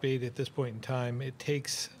to update at this point in time. It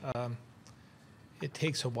takes a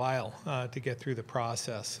while to get through the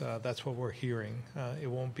process. That's what we're hearing. It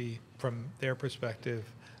won't be, from their perspective,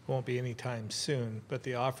 won't be anytime soon, but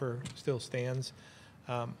the offer still stands.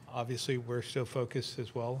 Obviously, we're still focused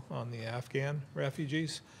as well on the Afghan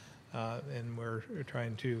refugees, and we're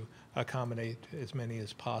trying to accommodate as many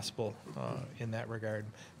as possible in that regard.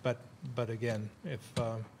 But again,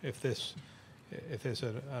 if there's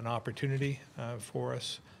an opportunity for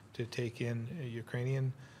us to take in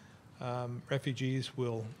Ukrainian refugees,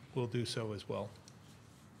 we'll do so as well.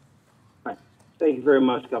 All right. Thank you very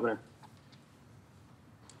much, Governor.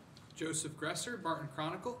 Joseph Gresser, Barton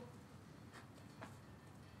Chronicle.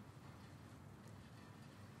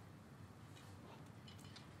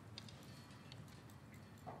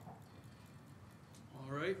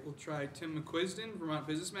 All right, we'll try Tim McQuisden, Vermont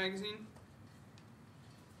Business Magazine.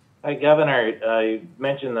 Hi, Governor. You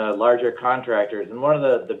mentioned the larger contractors, and one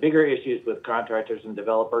of the bigger issues with contractors and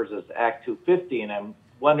developers is Act 250, and I'm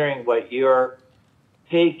wondering what your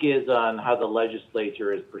take is on how the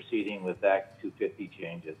legislature is proceeding with Act 250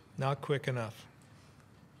 changes. Not quick enough.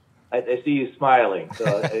 I see you smiling.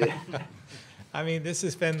 So I mean, this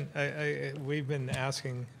has been, we've been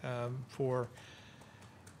asking for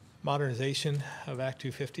modernization of Act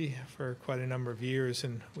 250 for quite a number of years,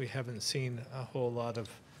 and we haven't seen a whole lot of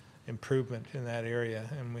improvement in that area,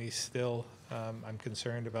 and we still, I'm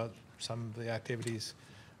concerned about some of the activities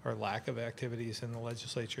or lack of activities in the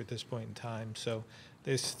legislature at this point in time. So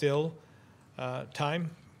there's still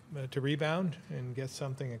time to rebound and get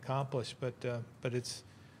something accomplished, but it's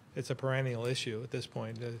a perennial issue at this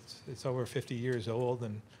point. It's over 50 years old,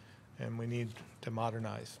 and we need to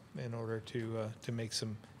modernize in order to make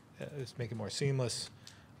it more seamless,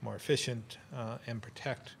 more efficient, and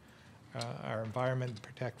protect our environment,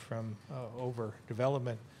 protect from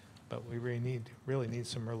overdevelopment. But we really need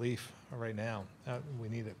some relief right now. We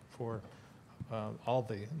need it for all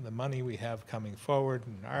the money we have coming forward,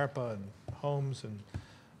 and ARPA and homes and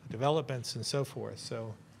developments and so forth.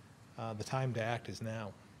 So the time to act is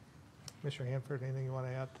now. Mr. Hanford, anything you want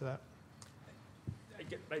to add to that?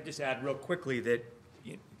 I just add real quickly that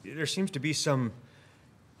there seems to be some,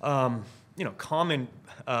 common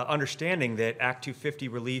understanding that Act 250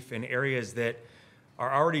 relief in areas that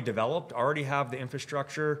are already developed, already have the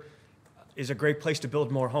infrastructure, is a great place to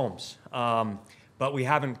build more homes. But we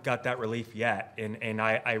haven't got that relief yet, and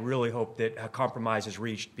I really hope that a compromise is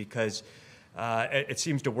reached, because it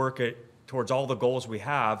seems to work towards all the goals we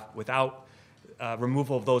have without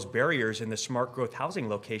removal of those barriers in the smart growth housing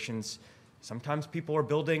locations. Sometimes people are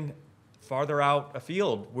building farther out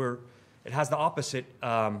afield where it has the opposite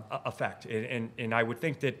effect. And I would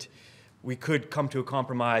think that we could come to a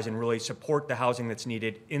compromise and really support the housing that's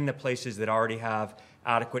needed in the places that already have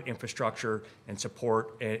adequate infrastructure and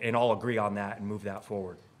support, and all agree on that and move that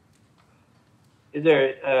forward. Is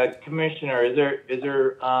there, Commissioner, is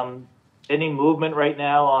there any movement right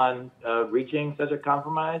now on reaching such a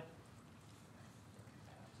compromise?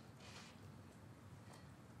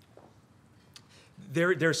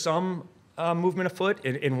 There's some movement afoot.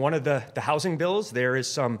 In one of the housing bills, there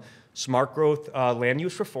is some smart growth land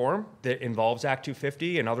use reform that involves Act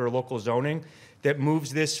 250 and other local zoning that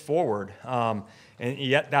moves this forward. And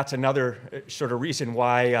yet that's another sort of reason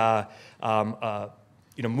why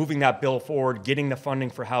moving that bill forward, getting the funding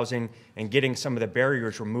for housing, and getting some of the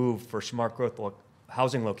barriers removed for smart growth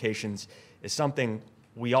housing locations is something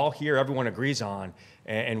we all hear, everyone agrees on,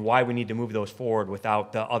 and why we need to move those forward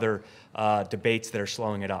without the other debates that are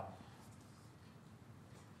slowing it up.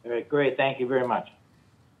 All right, great. Thank you very much.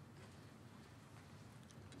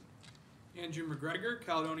 Andrew McGregor,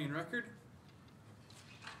 Caledonian Record.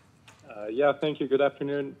 Yeah, thank you. Good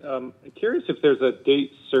afternoon. Curious if there's a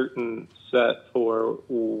date certain set for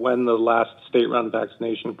when the last state-run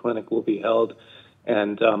vaccination clinic will be held,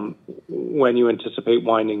 and when you anticipate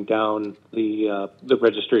winding down the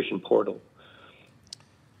registration portal.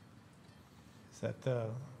 Is that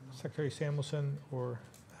Secretary Samuelson or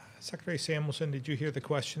Secretary Samuelson? Did you hear the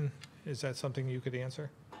question? Is that something you could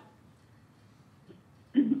answer?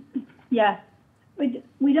 Yes.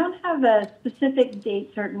 We don't have a specific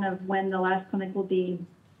date certain of when the last clinic will be.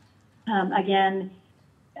 Again,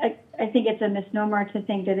 I think it's a misnomer to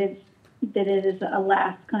think that it is a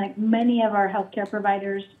last clinic. Many of our healthcare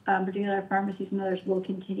providers, particularly our pharmacies and others, will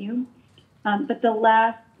continue. But the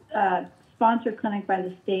last sponsored clinic by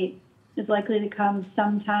the state is likely to come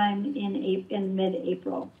sometime in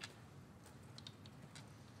mid-April.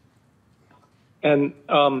 And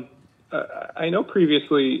I know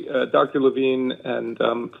previously Dr. Levine and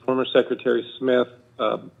former Secretary Smith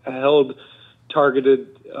held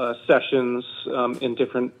targeted sessions in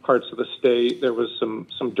different parts of the state. There was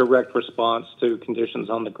some direct response to conditions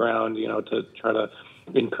on the ground, to try to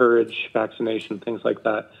encourage vaccination, things like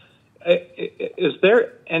that. Is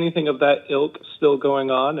there anything of that ilk still going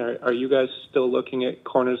on? Or are you guys still looking at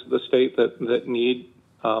corners of the state that need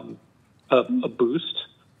a boost,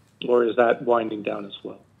 or is that winding down as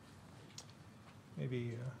well?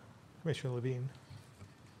 Maybe Commissioner Levine.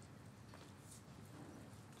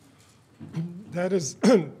 That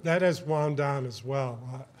has wound down as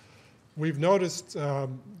well. We've noticed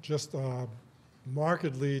just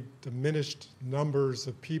markedly diminished numbers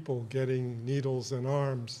of people getting needles and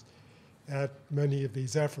arms at many of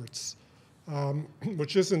these efforts,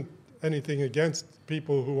 which isn't anything against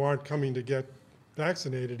people who aren't coming to get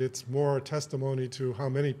vaccinated. It's more a testimony to how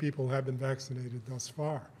many people have been vaccinated thus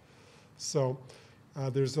far. So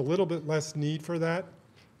there's a little bit less need for that.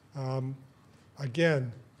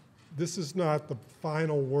 Again, this is not the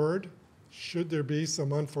final word. Should there be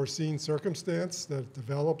some unforeseen circumstance that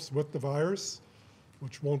develops with the virus,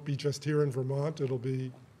 which won't be just here in Vermont, it'll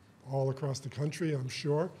be all across the country, I'm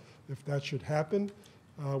sure. If that should happen,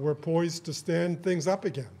 we're poised to stand things up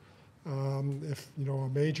again. If a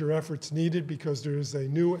major effort's needed because there's a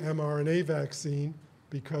new mRNA vaccine,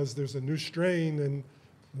 because there's a new strain and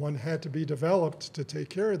one had to be developed to take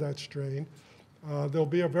care of that strain, there'll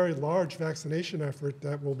be a very large vaccination effort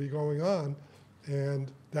that will be going on, and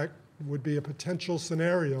that would be a potential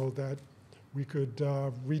scenario that we could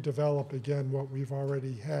redevelop again what we've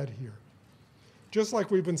already had here. Just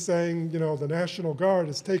like we've been saying, the National Guard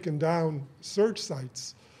has taken down surge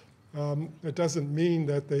sites. It doesn't mean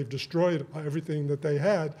that they've destroyed everything that they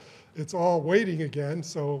had. It's all waiting again,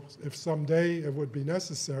 so if someday it would be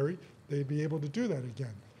necessary, they'd be able to do that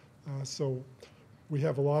again. So we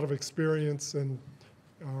have a lot of experience and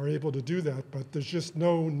are able to do that, but there's just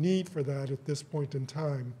no need for that at this point in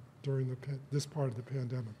time during this part of the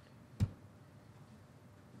pandemic.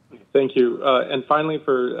 Thank you. And finally,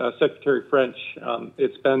 for Secretary French,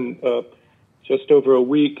 it's been just over a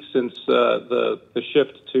week since the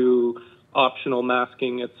shift to optional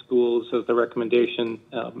masking at schools as the recommendation,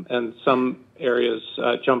 and some areas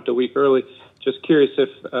jumped a week early. Just curious if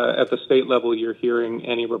at the state level you're hearing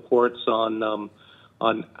any reports on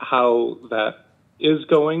how that is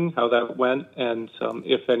going, how that went, and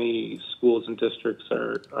if any schools and districts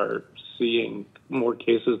are seeing more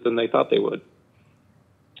cases than they thought they would.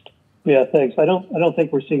 Yeah, thanks. I don't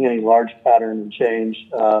think we're seeing any large pattern change.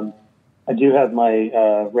 I do have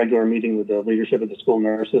my regular meeting with the leadership of the School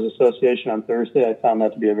Nurses Association on Thursday. I found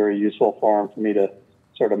that to be a very useful forum for me to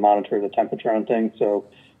sort of monitor the temperature on things. So,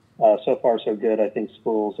 so far so good. I think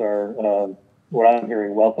schools are, what I'm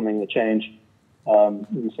hearing, welcoming the change,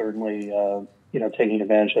 and certainly, you know, taking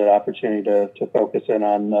advantage of that opportunity to focus in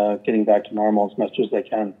on getting back to normal as much as they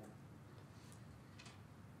can.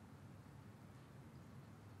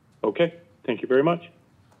 Okay, thank you very much.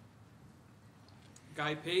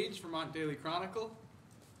 Guy Page, Vermont Daily Chronicle.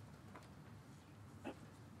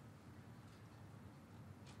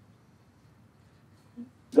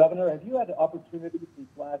 Governor, have you had the opportunity since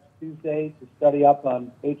last Tuesday to study up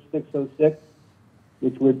on H606,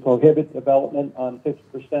 which would prohibit development on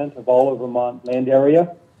 50% of all of Vermont land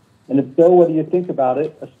area? And if so, what do you think about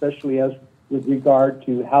it, especially as with regard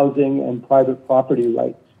to housing and private property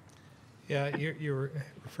rights? Yeah, you're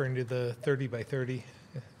referring to the 30 by 30,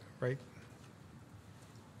 right?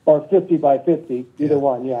 Or 50 by 50, either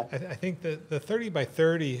one, yeah. I think the 30 by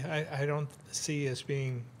 30, I don't see as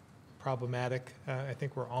being problematic. I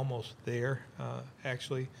think we're almost there,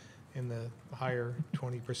 actually, in the higher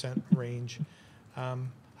 20% range. I'm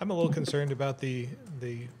a little concerned about the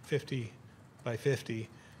 50 by 50.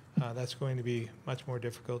 That's going to be much more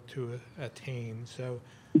difficult to attain. So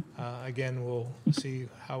again, we'll see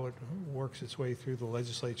how it works its way through the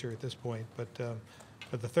legislature at this point. But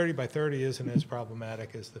the 30 by 30 isn't as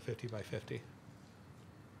problematic as the 50 by 50.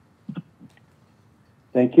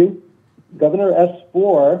 Thank you. Governor,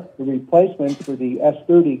 S4, the replacement for the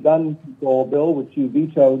S30 gun control bill, which you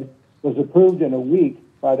vetoed, was approved in a week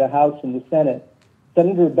by the House and the Senate.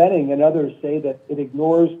 Senator Benning and others say that it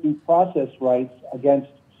ignores due process rights against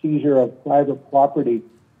seizure of private property.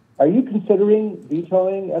 Are you considering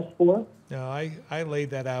vetoing S4? No, I laid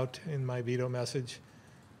that out in my veto message.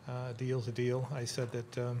 Deal's a deal. I said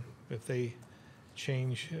that if they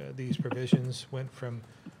change these provisions, went from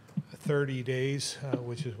 30 days,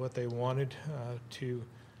 which is what they wanted, to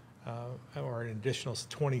or an additional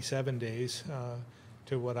 27 days,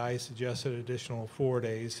 to what I suggested, additional 4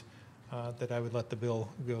 days, that I would let the bill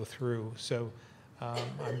go through. So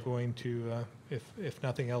I'm going to, if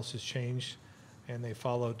nothing else has changed and they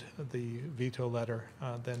followed the veto letter,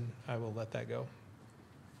 then I will let that go.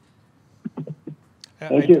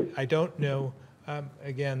 Thank you. I don't know.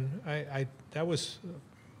 Again, that was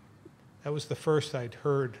the first I'd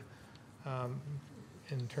heard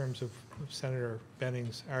in terms of Senator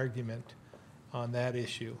Benning's argument on that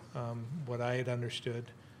issue. What I had understood,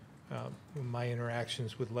 my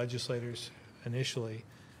interactions with legislators initially,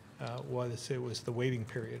 was it was the waiting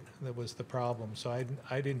period that was the problem. So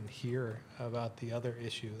I didn't hear about the other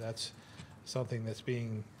issue. That's something that's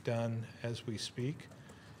being done as we speak.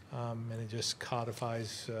 And it just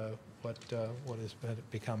codifies what has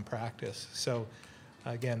become practice. So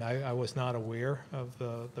again, I was not aware of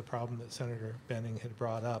the problem that Senator Benning had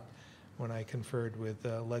brought up when I conferred with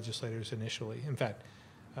legislators initially. In fact,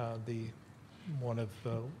 one of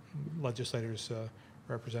the legislators,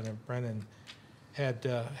 Representative Brennan, had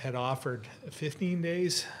offered 15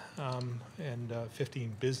 days and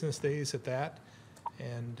 15 business days at that,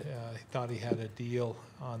 and he thought he had a deal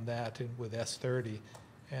on that with S30.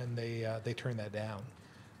 And they turned that down.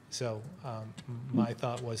 So my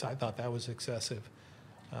thought was, I thought that was excessive.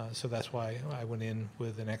 So that's why I went in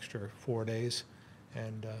with an extra 4 days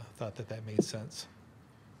and thought that made sense.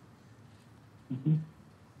 Mm-hmm.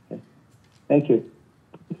 Okay. Thank you.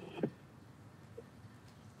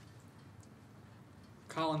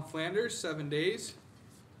 Colin Flanders, 7 days.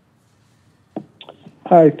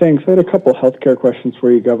 Hi, thanks. I had a couple healthcare questions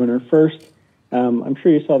for you, Governor. First, I'm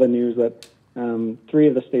sure you saw the news that 3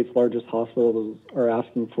 of the state's largest hospitals are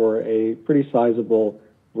asking for a pretty sizable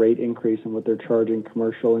rate increase in what they're charging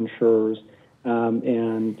commercial insurers.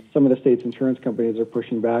 And some of the state's insurance companies are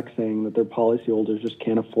pushing back, saying that their policyholders just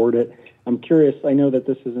can't afford it. I'm curious, I know that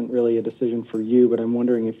this isn't really a decision for you, but I'm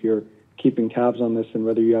wondering if you're keeping tabs on this and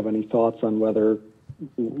whether you have any thoughts on whether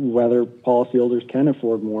policyholders can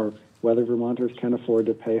afford more, whether Vermonters can afford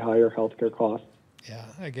to pay higher healthcare costs. Yeah,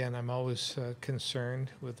 again, I'm always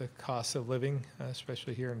concerned with the cost of living,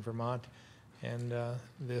 especially here in Vermont. And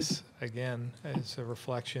this, again, is a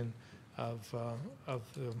reflection of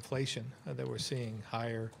the inflation that we're seeing,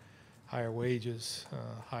 higher wages,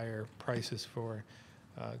 higher prices for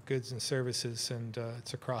goods and services, and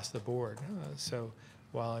it's across the board. So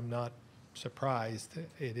while I'm not surprised,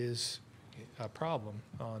 it is a problem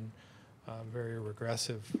on very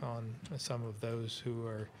regressive on some of those who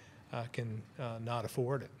are can not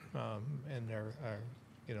afford it and are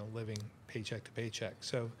living paycheck to paycheck.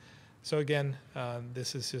 So again,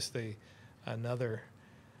 this is just another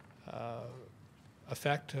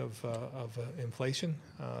effect of inflation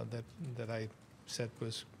that I said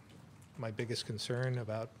was my biggest concern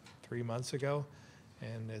about 3 months ago,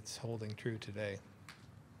 and it's holding true today.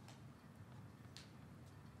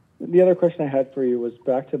 The other question I had for you was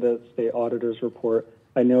back to the state auditor's report.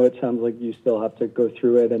 I know it sounds like you still have to go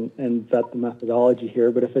through it and vet the methodology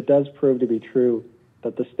here, but if it does prove to be true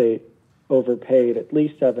that the state overpaid at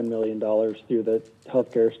least $7 million through the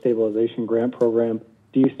Healthcare Stabilization Grant Program,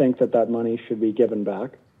 do you think that money should be given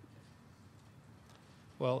back?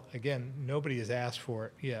 Well, again, nobody has asked for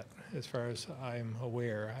it yet, as far as I'm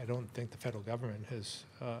aware. I don't think the federal government has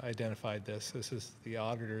identified this. This is the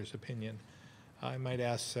auditor's opinion. I might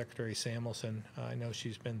ask Secretary Samuelson. I know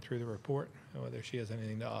she's been through the report, whether she has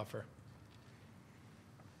anything to offer.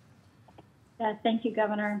 Thank you,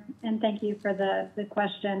 Governor, and thank you for the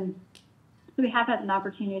question. We have had an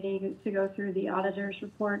opportunity to go through the auditor's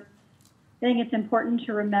report. I think it's important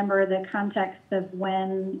to remember the context of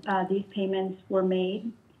when these payments were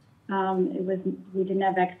made. We didn't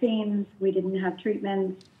have vaccines, we didn't have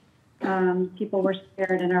treatments, people were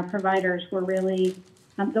scared, and our providers were really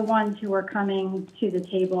the ones who were coming to the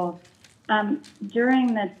table.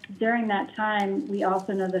 During that time, we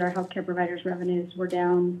also know that our healthcare providers' revenues were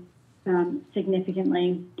down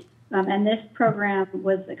significantly. And this program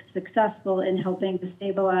was successful in helping to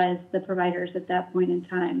stabilize the providers at that point in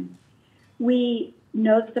time. We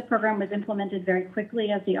know that the program was implemented very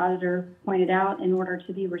quickly, as the auditor pointed out, in order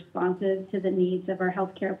to be responsive to the needs of our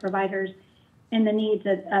healthcare providers and the needs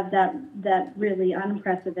of that really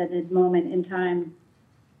unprecedented moment in time.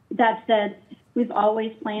 That said, we've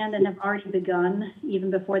always planned and have already begun, even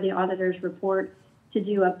before the auditor's report, to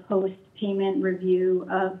do a post-payment review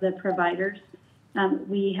of the providers.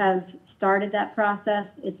 We have started that process.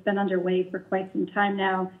 It's been underway for quite some time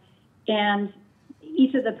now. And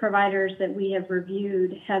each of the providers that we have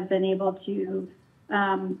reviewed have been able to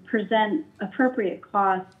present appropriate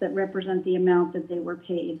costs that represent the amount that they were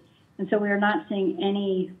paid. And so we are not seeing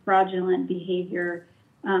any fraudulent behavior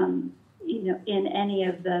in any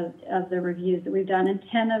of the reviews that we've done. And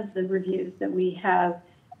 10 of the reviews that we have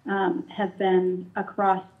been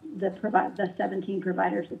across the 17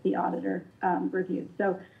 providers that the auditor reviewed.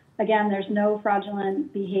 So again, there's no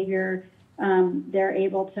fraudulent behavior. They're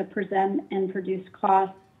able to present and produce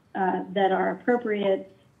costs that are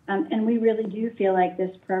appropriate. And we really do feel like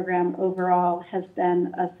this program overall has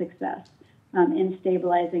been a success in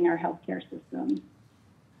stabilizing our healthcare system.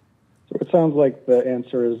 So it sounds like the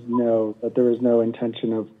answer is no, that there is no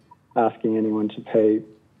intention of asking anyone to pay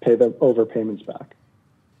the overpayments back.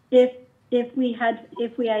 If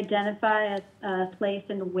we identify a place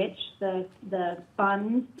in which the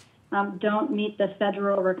funds don't meet the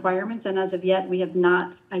federal requirements, and as of yet we have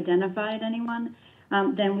not identified anyone,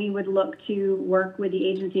 then we would look to work with the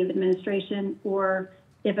Agency of Administration or,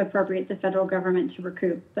 if appropriate, the federal government to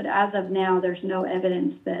recoup. But as of now, there's no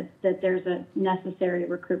evidence that there's a necessary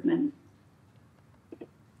recoupment.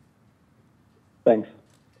 Thanks.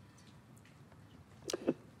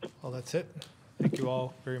 Well, that's it. Thank you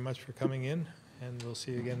all very much for coming in, and we'll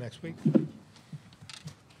see you again next week.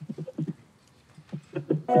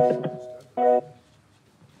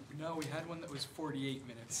 No, we had one that was 48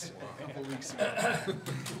 minutes a couple weeks ago.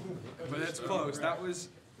 But that's close. That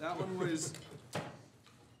one was